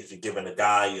 especially if you're giving a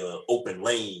guy an open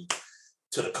lane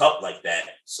to the cup like that.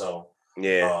 So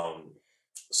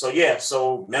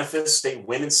so Memphis, they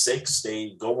win in 6.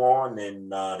 They go on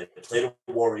and they play the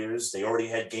Warriors. They already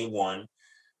had game 1,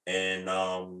 and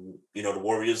the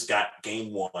Warriors got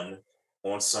game 1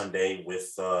 on Sunday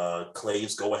with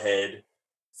Clay's go ahead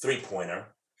 3-pointer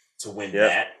to win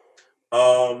that.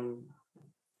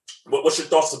 What's your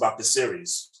thoughts about this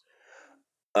series?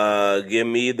 Give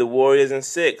me the Warriors in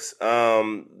 6.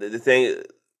 The thing,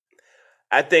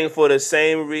 I think for the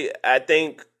same I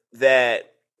think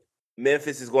that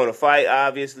Memphis is going to fight.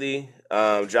 Obviously,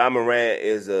 Ja Morant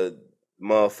is a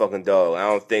motherfucking dog. I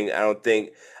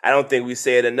don't think we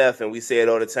say it enough, and we say it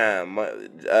all the time.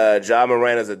 Ja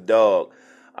Morant is a dog.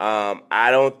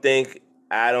 I don't think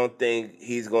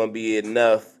he's going to be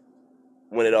enough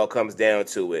when it all comes down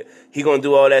to it. He going to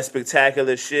do all that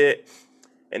spectacular shit,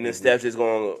 and then Steph just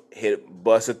going to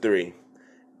bust a 3.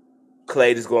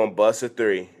 Clay just going to bust a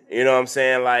 3. You know what I'm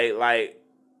saying? Like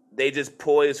they just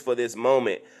poised for this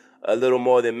moment a little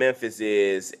more than Memphis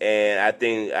is, and I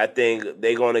think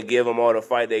they're going to give them all the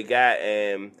fight they got,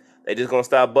 and they just going to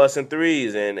start busting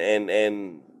 3s,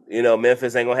 and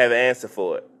Memphis ain't going to have an answer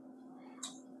for it.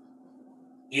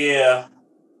 Yeah,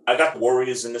 I got the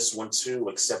Warriors in this one too,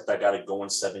 except I got to go in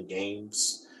 7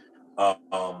 games.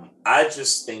 I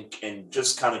just think, and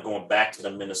just kind of going back to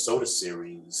the Minnesota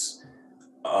series,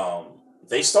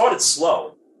 they started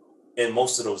slow in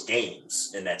most of those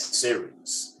games in that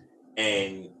series,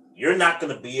 and you're not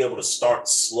going to be able to start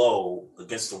slow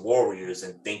against the Warriors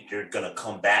and think you're going to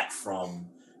come back from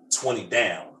 20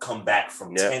 down, come back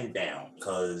from 10 down,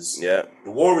 because the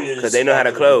Warriors they know how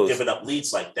to close, giving up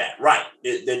leads like that. Right.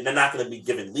 They're not going to be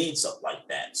giving leads up like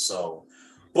that. So,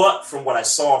 but from what I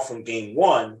saw from game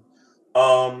 1,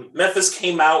 Memphis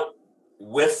came out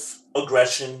with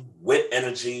aggression, with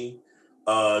energy.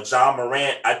 Ja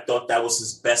Morant, I thought that was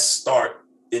his best start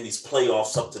in these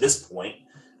playoffs up to this point.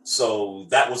 So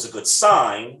that was a good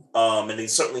sign. And they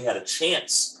certainly had a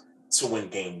chance to win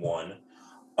game 1.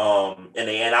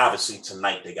 And obviously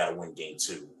tonight they got to win game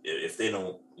 2. If they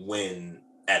don't win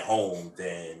at home,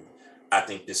 then I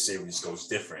think this series goes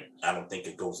different. I don't think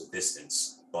it goes a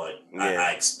distance, but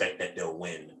I expect that they'll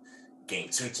win game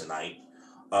 2 tonight.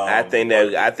 I think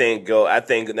not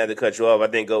to cut you off, I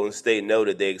think Golden State know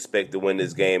that they expect to win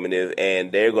this game,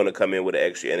 and they're going to come in with an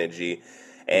extra energy,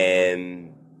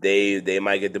 and they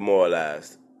might get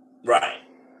demoralized. Right.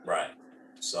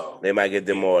 So they might get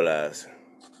demoralized.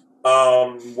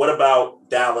 What about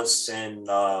Dallas and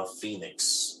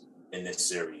Phoenix in this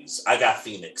series? I got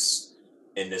Phoenix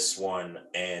in this one,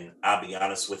 and I'll be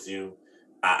honest with you,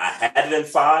 I had it in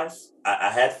 5. I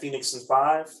had Phoenix in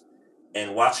 5.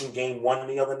 And watching game 1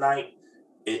 the other night,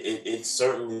 it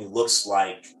certainly looks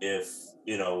like if,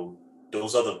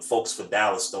 those other folks for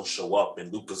Dallas don't show up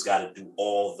and Luka's got to do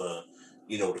all the,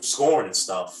 the scoring and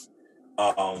stuff,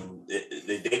 they're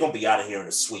going to be out of here in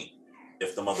a sweep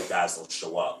if them other guys don't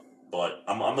show up. But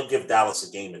I'm going to give Dallas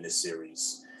a game in this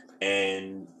series.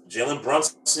 And Jalen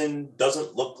Brunson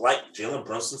doesn't look like Jalen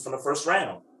Brunson from the first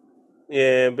round.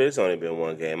 Yeah, but it's only been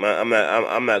 1 game. I'm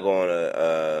not going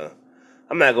to...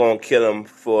 I'm not going to kill him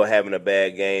for having a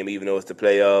bad game, even though it's the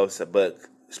playoffs, but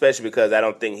especially because I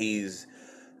don't think he's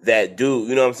that dude.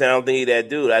 You know what I'm saying? I don't think he's that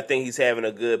dude. I think he's having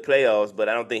a good playoffs, but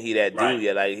I don't think he's that dude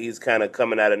yet. Like, he's kind of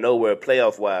coming out of nowhere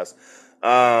playoff-wise.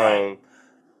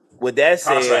 With that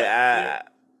said,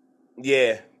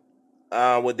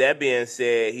 with that being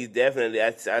said, he's definitely –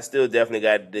 I still definitely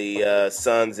got the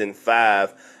Suns in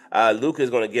 5. Luka's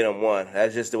going to get him 1.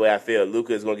 That's just the way I feel.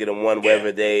 Luka's going to get him 1,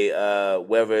 whether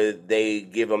they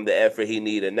give him the effort he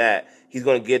need or not. He's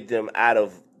going to get them out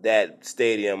of that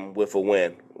stadium with a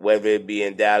win, whether it be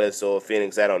in Dallas or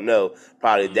Phoenix. I don't know.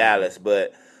 Probably Dallas,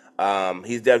 but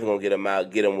he's definitely going to get him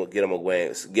out, get him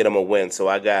a win. So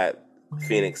I got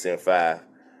Phoenix in 5.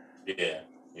 Yeah.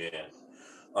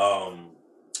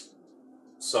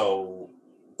 So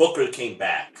Booker came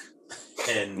back,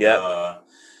 and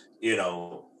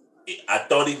I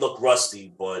thought he looked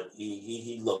rusty, but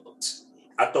he looked.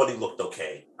 I thought he looked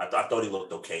okay. I thought he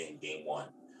looked okay in game 1.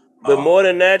 But more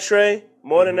than that, Trey,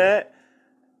 than that,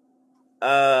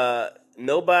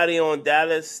 nobody on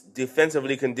Dallas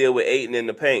defensively can deal with Ayton in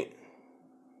the paint.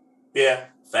 Yeah,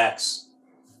 facts.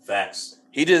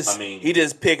 He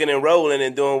just picking and rolling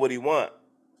and doing what he want.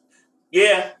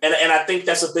 Yeah, and I think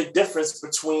that's a big difference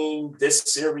between this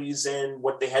series and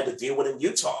what they had to deal with in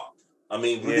Utah. I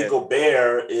mean, Rudy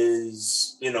Gobert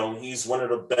is, he's one of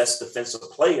the best defensive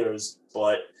players,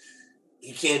 but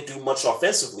he can't do much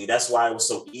offensively. That's why it was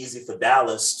so easy for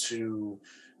Dallas to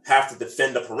have to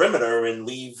defend the perimeter and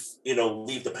leave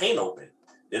the paint open.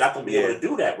 They're not going to be able to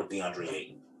do that with DeAndre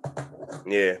Ayton.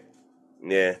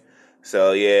 Yeah.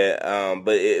 So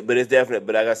but it's definitely.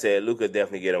 But like I said, Luka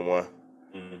definitely get him one.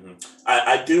 Mm-hmm.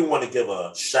 I do want to give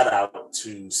a shout out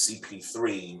to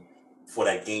CP3 for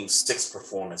that Game 6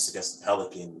 performance against the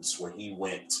Pelicans, where he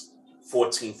went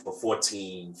 14 for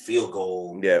 14 field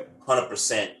goal,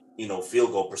 100%,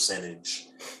 field goal percentage,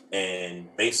 and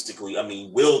basically,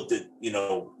 willed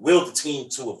the team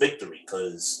to a victory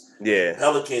because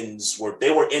Pelicans were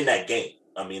in that game.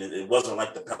 It wasn't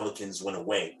like the Pelicans went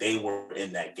away; they were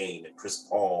in that game, and Chris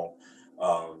Paul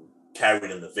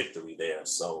carried them the victory there.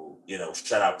 So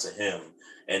shout out to him,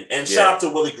 and shout out to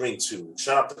Willie Green too.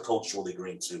 Shout out to Coach Willie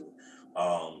Green too.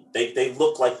 They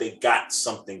look like they got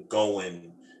something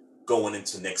going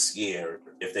into next year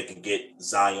if they can get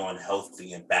Zion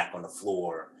healthy and back on the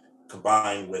floor,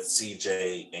 combined with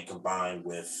CJ and combined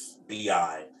with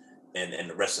BI and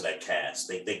the rest of that cast.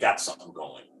 They got something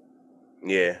going.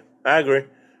 Yeah, I agree.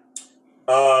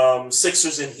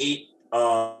 Sixers and Heat.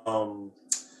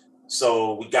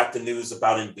 So we got the news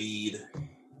about Embiid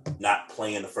not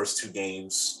playing the first 2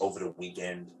 games over the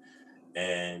weekend,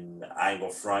 and I ain't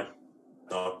gonna front.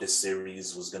 Thought this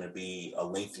series was going to be a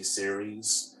lengthy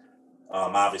series.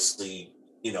 Obviously,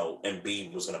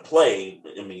 Embiid was going to play.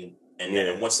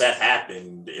 And once that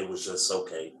happened, it was just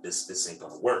okay. This ain't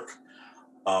going to work.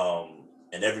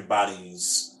 And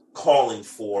everybody's calling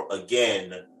for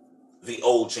again the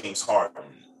old James Harden,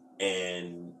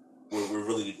 and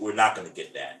we're not going to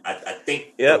get that. I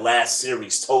think the last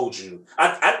series told you.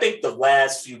 I think the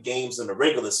last few games in the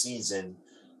regular season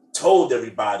told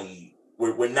everybody.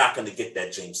 We're not going to get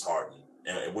that James Harden,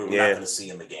 and we're not going to see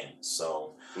him again.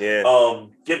 So, give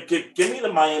me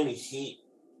the Miami Heat.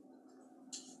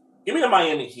 Give me the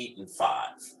Miami Heat in 5,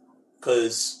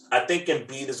 because I think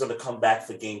Embiid is going to come back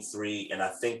for Game 3, and I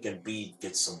think Embiid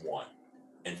gets some 1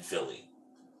 in Philly.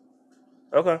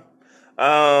 Okay,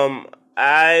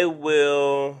 I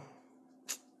will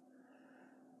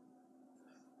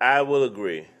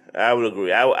agree. I was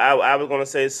going to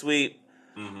say sweep.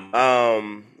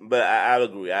 Mm-hmm. But I'll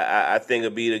agree. I think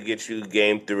it'll be to get you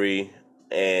Game 3,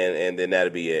 and then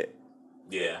that'll be it.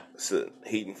 Yeah. So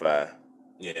Heat in 5.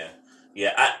 Yeah.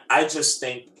 I just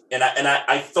think, and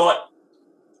I thought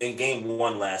in Game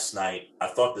 1 last night, I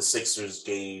thought the Sixers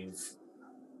gave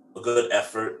a good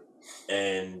effort,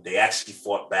 and they actually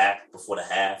fought back before the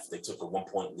half. They took a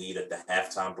 1-point lead at the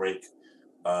halftime break.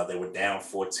 They were down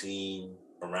 14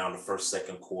 around the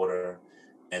second quarter.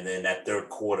 And then that third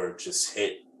quarter just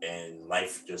hit, and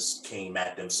life just came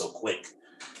at them so quick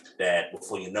that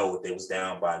before you know it, they was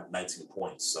down by 19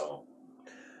 points. So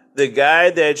the guy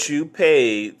that you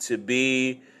paid to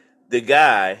be the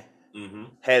guy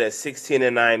had a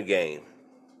 16-9 game.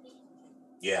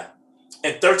 Yeah,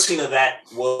 and 13 of that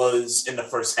was in the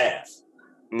first half.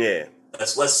 Yeah,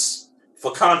 let's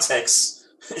for context.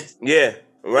 Yeah,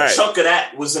 right. A chunk of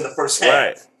that was in the first half.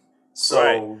 Right.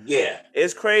 So, yeah.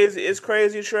 It's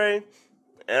crazy, Trey.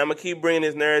 And I'm going to keep bringing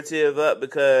this narrative up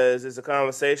because it's a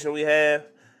conversation we have.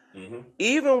 Mm-hmm.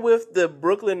 Even with the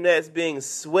Brooklyn Nets being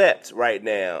swept right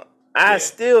now, I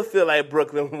still feel like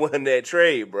Brooklyn won that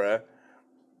trade, bruh.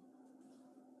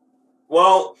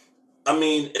 Well,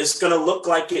 it's going to look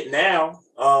like it now,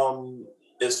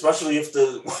 especially if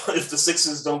the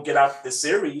Sixers don't get out the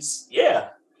series.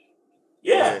 Yeah.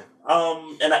 And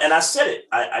I said it.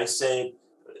 I said,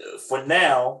 for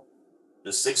now,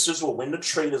 the Sixers will win the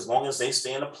trade as long as they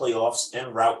stay in the playoffs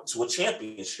en route to a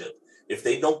championship. If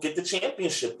they don't get the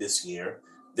championship this year,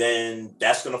 then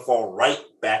that's going to fall right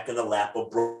back in the lap of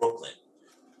Brooklyn.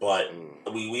 But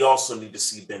we also need to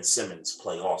see Ben Simmons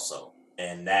play also.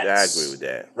 And that's... I agree with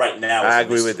that. Right now. I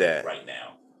agree with that. Right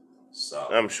now. So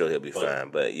I'm sure he'll be fine.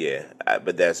 But,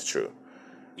 but that's true.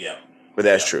 Yeah. But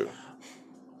that's true.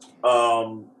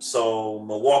 So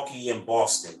Milwaukee and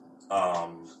Boston.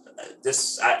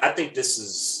 I think this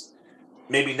is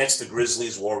maybe next to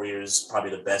Grizzlies, Warriors,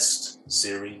 probably the best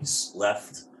series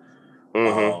left.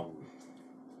 Mm-hmm.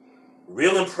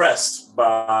 Real impressed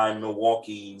by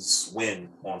Milwaukee's win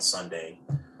on Sunday.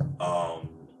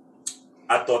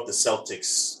 I thought the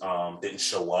Celtics didn't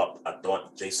show up. I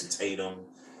thought Jason Tatum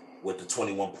with the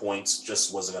 21 points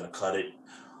just wasn't going to cut it.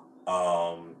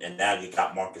 And now you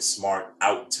got Marcus Smart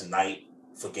out tonight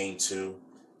for Game 2.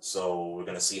 So we're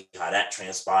going to see how that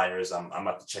transpires. I'm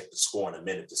about to check the score in a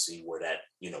minute to see where that,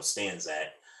 stands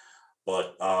at.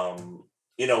 But,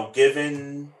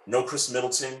 given no Chris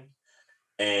Middleton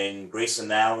and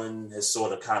Grayson Allen has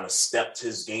sort of kind of stepped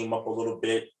his game up a little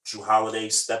bit, Jrue Holiday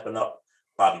stepping up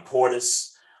Bobby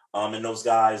Portis, and those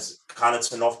guys,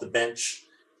 Connaughton off the bench,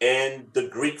 and the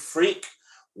Greek Freak,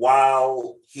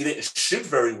 while he didn't shoot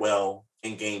very well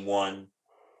in game one,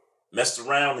 messed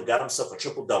around and got himself a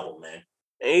triple-double, man.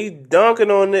 And he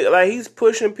dunking on it, like he's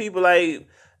pushing people. Like,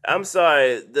 I'm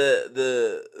sorry,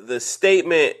 the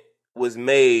statement was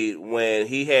made when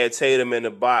he had Tatum in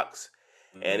the box,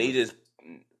 and he just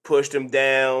pushed him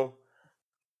down,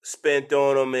 spent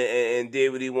on him, and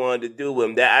did what he wanted to do with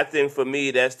him. That, I think, for me,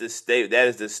 that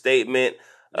is the statement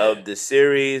of the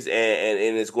series,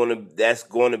 and it's that's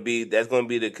going to be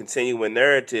the continuing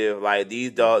narrative. Like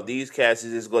these cats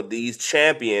these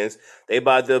champions, they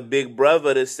about the big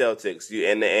brother the Celtics,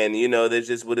 and you know that's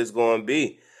just what it's going to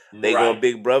be. They going to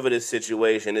big brother this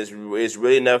situation. It's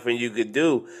really nothing you could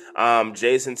do.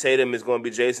 Jason Tatum is going to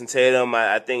be Jason Tatum.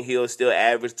 I think he'll still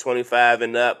average 25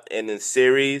 and up in the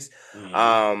series. But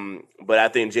I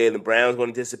think Jaylen Brown's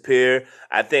going to disappear.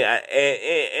 I think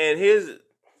and here's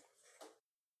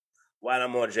why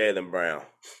I'm on Jaylen Brown.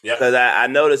 Because I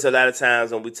notice a lot of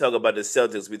times when we talk about the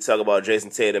Celtics, we talk about Jason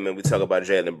Tatum and we talk about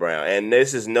Jaylen Brown. And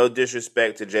this is no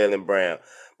disrespect to Jaylen Brown,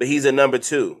 but he's a number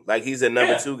two. Like, he's a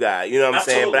number two guy. You know what I'm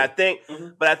saying? But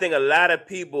I think a lot of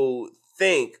people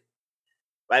think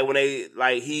like when they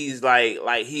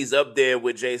he's up there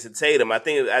with Jason Tatum. I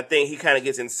think he kind of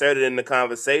gets inserted in the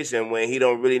conversation when he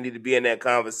don't really need to be in that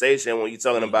conversation when you're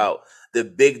talking about the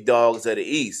big dogs of the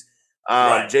East.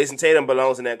 Jason Tatum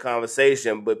belongs in that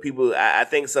conversation, but I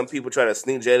think some people try to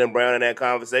sneak Jaylen Brown in that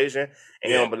conversation, and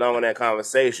he don't belong in that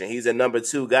conversation. He's a number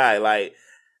two guy. Like,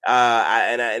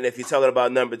 and if you're talking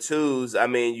about number twos, I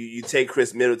mean, you take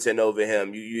Chris Middleton over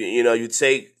him. You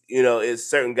take it's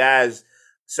certain guys,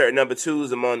 certain number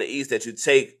twos among the East that you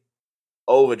take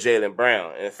over Jaylen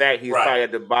Brown. And in fact, he's probably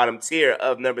at the bottom tier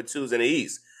of number twos in the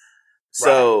East.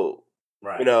 So,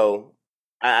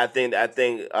 I think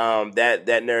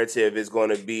that narrative is going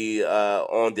to be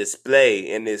on display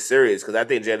in this series because I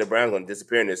think Jaylen Brown's going to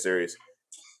disappear in this series.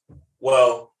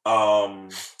 Well,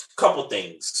 couple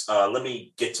things. Let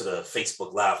me get to the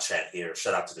Facebook live chat here.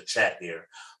 Shout out to the chat here.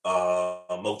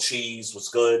 Mo Cheese was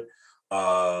good.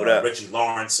 What up? Reggie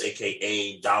Lawrence,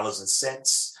 aka Dollars and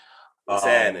Cents. What's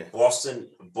happening?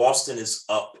 Boston is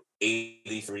up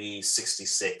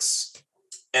 83-66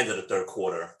 end of the third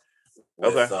quarter.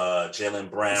 With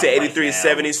Jaylen Brown. You say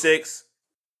 83-76?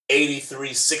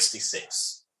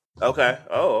 83-66. Okay.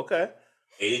 Oh, okay.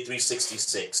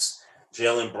 83-66.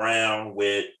 Jaylen Brown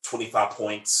with 25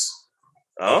 points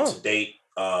up to date.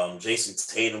 Jason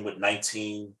Tatum with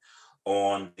 19.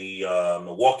 On the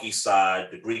Milwaukee side,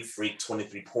 the Greek Freak,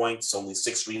 23 points, only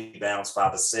 6 rebounds,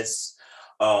 5 assists.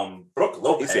 Brook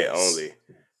Lopez. He said only.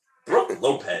 Brook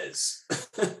Lopez,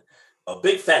 a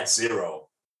big fat zero.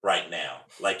 Right now,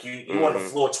 like you on the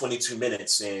floor 22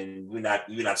 minutes and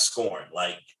you're not scoring.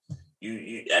 Like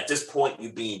you at this point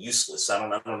you're being useless. I don't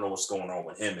know what's going on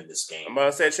with him in this game. I'm about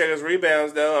to say check his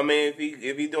rebounds though. I mean,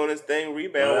 if he doing his thing,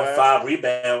 rebound 5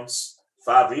 rebounds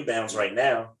right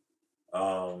now.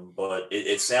 But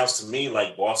it sounds to me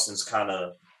like Boston's kind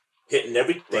of hitting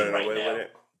everything right now.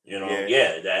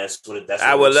 That's what.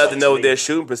 I would love to know what their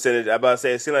shooting percentage. I'm about to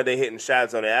say it seems like they're hitting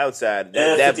shots on the outside.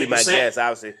 That'd be my guess,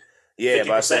 obviously. Yeah,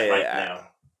 but I say now.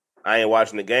 I ain't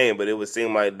watching the game, but it would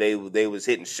seem like they was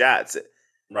hitting shots.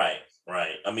 Right.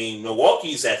 I mean,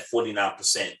 Milwaukee's at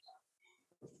 49%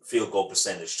 field goal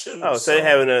percentage too. Oh, so they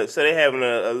having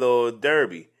a little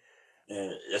derby.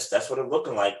 And that's what it's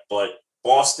looking like. But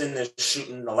Boston is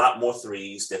shooting a lot more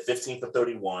threes. They're 15 for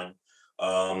 31.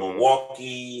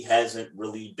 Milwaukee hasn't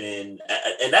really been,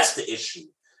 and that's the issue.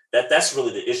 That's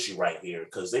really the issue right here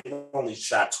because they've only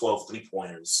shot 12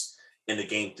 3-pointers in the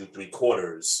game through 3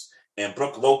 quarters, and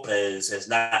Brook Lopez has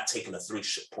not taken a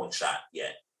 3-point shot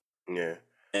yet. Yeah,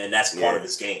 and that's part of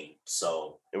his game.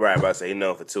 So right, about to say he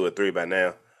known for 2 or 3 by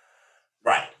now.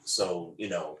 Right. So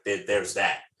there's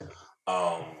that.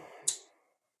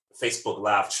 Facebook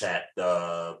live chat,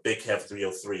 Big Kev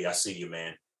 303. I see you,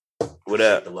 man. What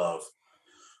up? The love.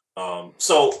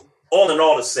 So all in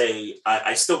all, to say,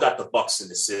 I still got the Bucks in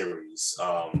the series.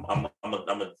 I'm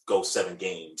gonna go 7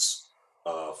 games.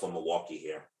 For Milwaukee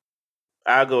here.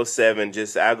 I'll go 7.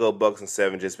 I'll go Bucks and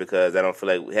 7 just because I don't feel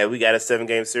like have we got a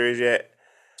 7-game series yet?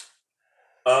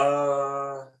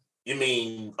 You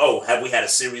mean have we had a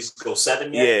series go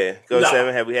 7 yet? Yeah, go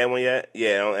 7. Have we had one yet?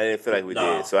 Yeah, I didn't feel like we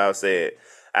did. So I'll say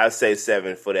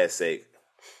 7 for that sake.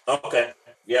 Okay.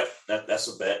 Yep, that's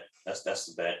a bet. That's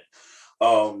the bet.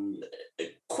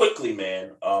 Quickly,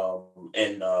 man.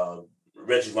 And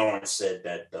Reggie Lawrence said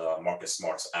that Marcus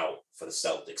Smart's out for the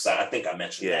Celtics. I think I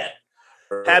mentioned that.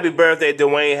 Happy birthday,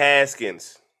 Dwayne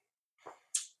Haskins.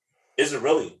 Is it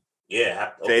really?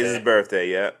 Yeah. Today's his birthday.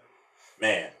 Yeah.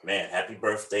 Man, happy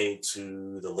birthday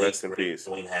to the late Rest in great peace.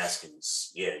 Dwayne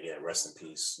Haskins. Yeah, rest in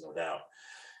peace, no doubt.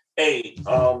 Hey,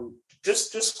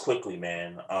 just quickly,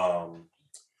 man. I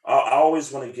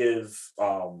always want to give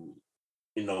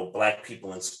Black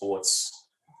people in sports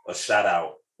a shout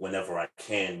out whenever I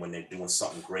can when they're doing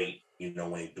something great, when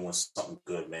they're doing something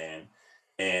good, man.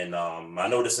 And I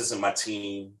know this isn't my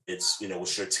team, it's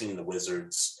your team, the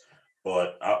Wizards,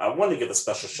 but I want to give a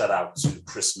special shout out to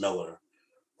Chris Miller,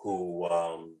 who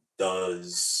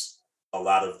does a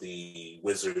lot of the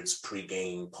Wizards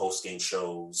pregame, postgame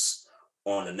shows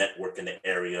on the network in the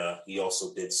area. He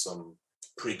also did some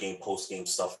pregame, postgame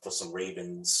stuff for some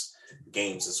Ravens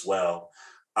games as well.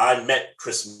 I met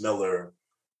Chris Miller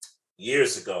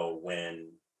years ago when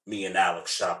me and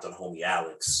Alex shopped on homie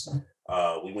Alex.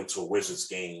 We went to a Wizards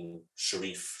game.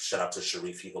 Sharif, shout out to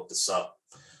Sharif, he hooked us up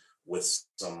with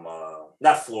some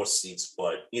not floor seats,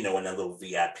 but in a little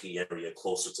VIP area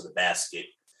closer to the basket.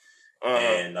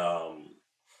 And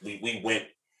we went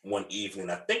one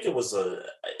evening. I think it was a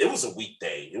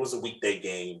weekday. It was a weekday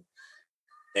game,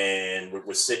 and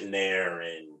we're sitting there,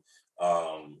 and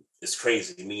it's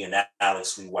crazy. Me and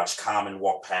Alex, we watched Common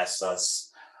walk past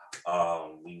us.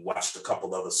 We watched a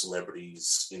couple other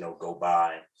celebrities, go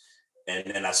by.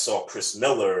 And then I saw Chris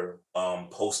Miller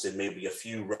posted maybe a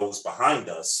few rows behind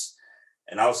us.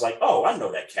 And I was like, oh, I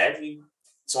know that cat.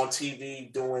 It's on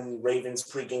TV doing Ravens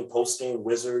pregame, postgame,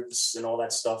 Wizards, and all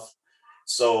that stuff.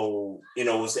 So, it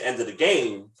was the end of the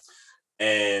game.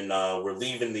 And we're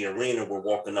leaving the arena. We're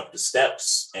walking up the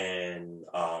steps. And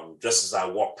just as I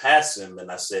walked past him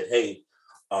and I said, hey,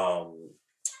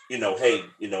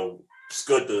 it's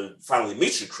good to finally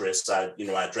meet you, Chris. I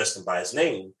addressed him by his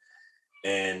name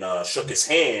and shook his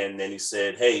hand. And he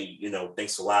said, hey,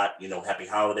 thanks a lot. Happy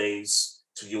holidays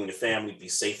to you and your family. Be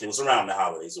safe. It was around the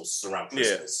holidays. It was around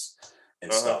Christmas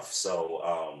and stuff. So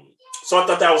I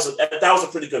thought that was a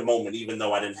pretty good moment, even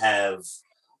though I didn't have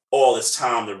all this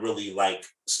time to really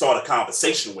start a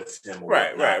conversation with him.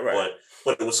 Right.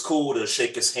 But it was cool to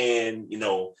shake his hand,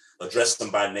 address him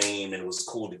by name, and it was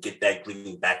cool to get that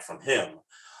greeting back from him.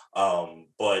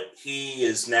 But he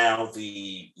is now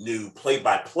the new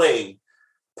play-by-play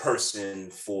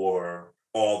person for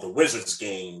all the Wizards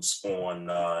games on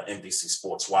NBC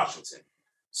Sports Washington.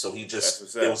 So he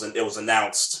just it was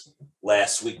announced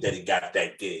last week that he got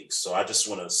that gig. So I just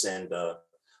want to send a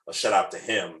shout out to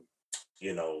him.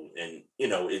 And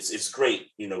it's great,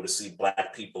 to see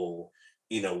Black people,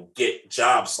 get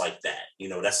jobs like that.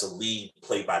 That's a lead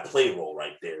play-by-play role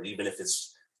right there, even if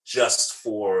it's just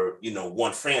for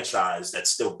one franchise. That's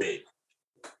still big.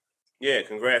 Yeah,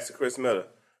 congrats to Chris Miller,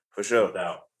 for sure.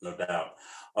 No doubt.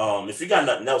 If you got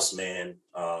nothing else, man,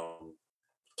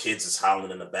 kids is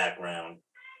howling in the background.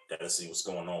 Gotta see what's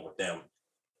going on with them.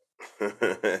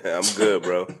 I'm good,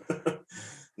 bro.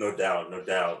 No doubt.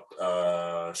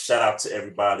 Shout out to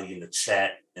everybody in the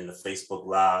chat, in the Facebook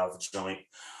Live joint.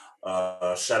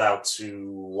 Shout out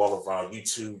to all of our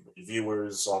YouTube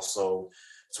viewers, also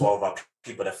to all of our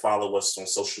people that follow us on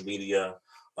social media.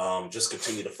 Just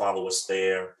continue to follow us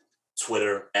there.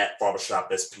 Twitter at Barbershop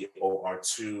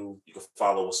SPOR2. You can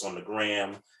follow us on the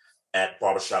gram at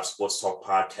Barbershop Sports Talk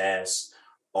Podcast.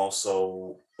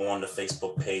 Also on the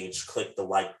Facebook page, click the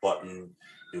like button.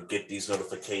 You'll get these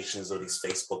notifications of these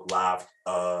Facebook Live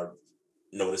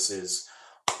notices.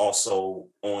 Also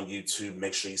on YouTube,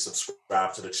 make sure you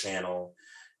subscribe to the channel.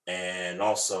 And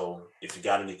also, if you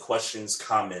got any questions,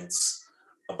 comments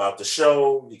about the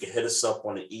show, you can hit us up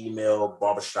on the email,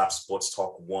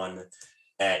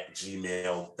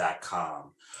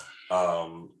 barbershopsportstalk1@gmail.com.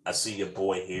 I see your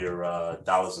boy here,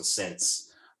 Dollars and Cents.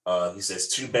 He says,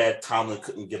 too bad Tomlin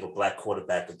couldn't give a Black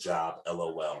quarterback a job,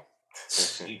 LOL.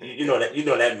 You know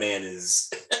that man is.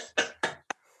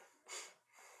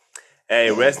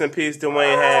 Hey, rest in peace,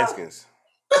 Dwayne Haskins.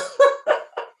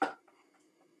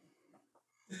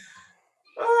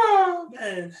 Oh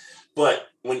man! But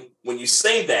when you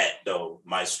say that though,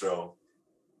 Maestro,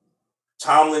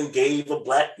 Tomlin gave a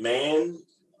Black man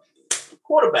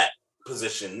quarterback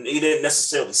position. He didn't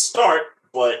necessarily start,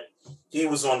 but he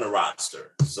was on the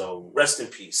roster. So rest in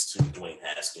peace to Dwayne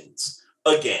Haskins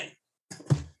again.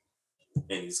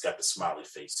 And he's got the smiley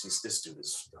face. This dude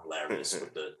is hilarious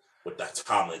with the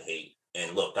Tomlin hate.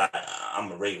 And look,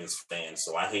 I'm a Ravens fan,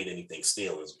 so I hate anything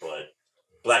Steelers. But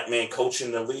Black man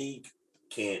coaching the league,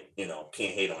 can't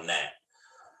hate on that.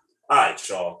 All right,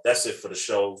 y'all. That's it for the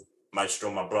show.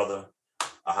 Maestro, my brother.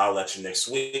 I'll holler at you next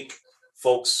week.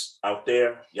 Folks out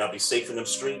there, y'all be safe in them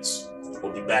streets.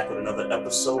 We'll be back with another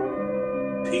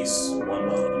episode. Peace. One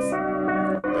love.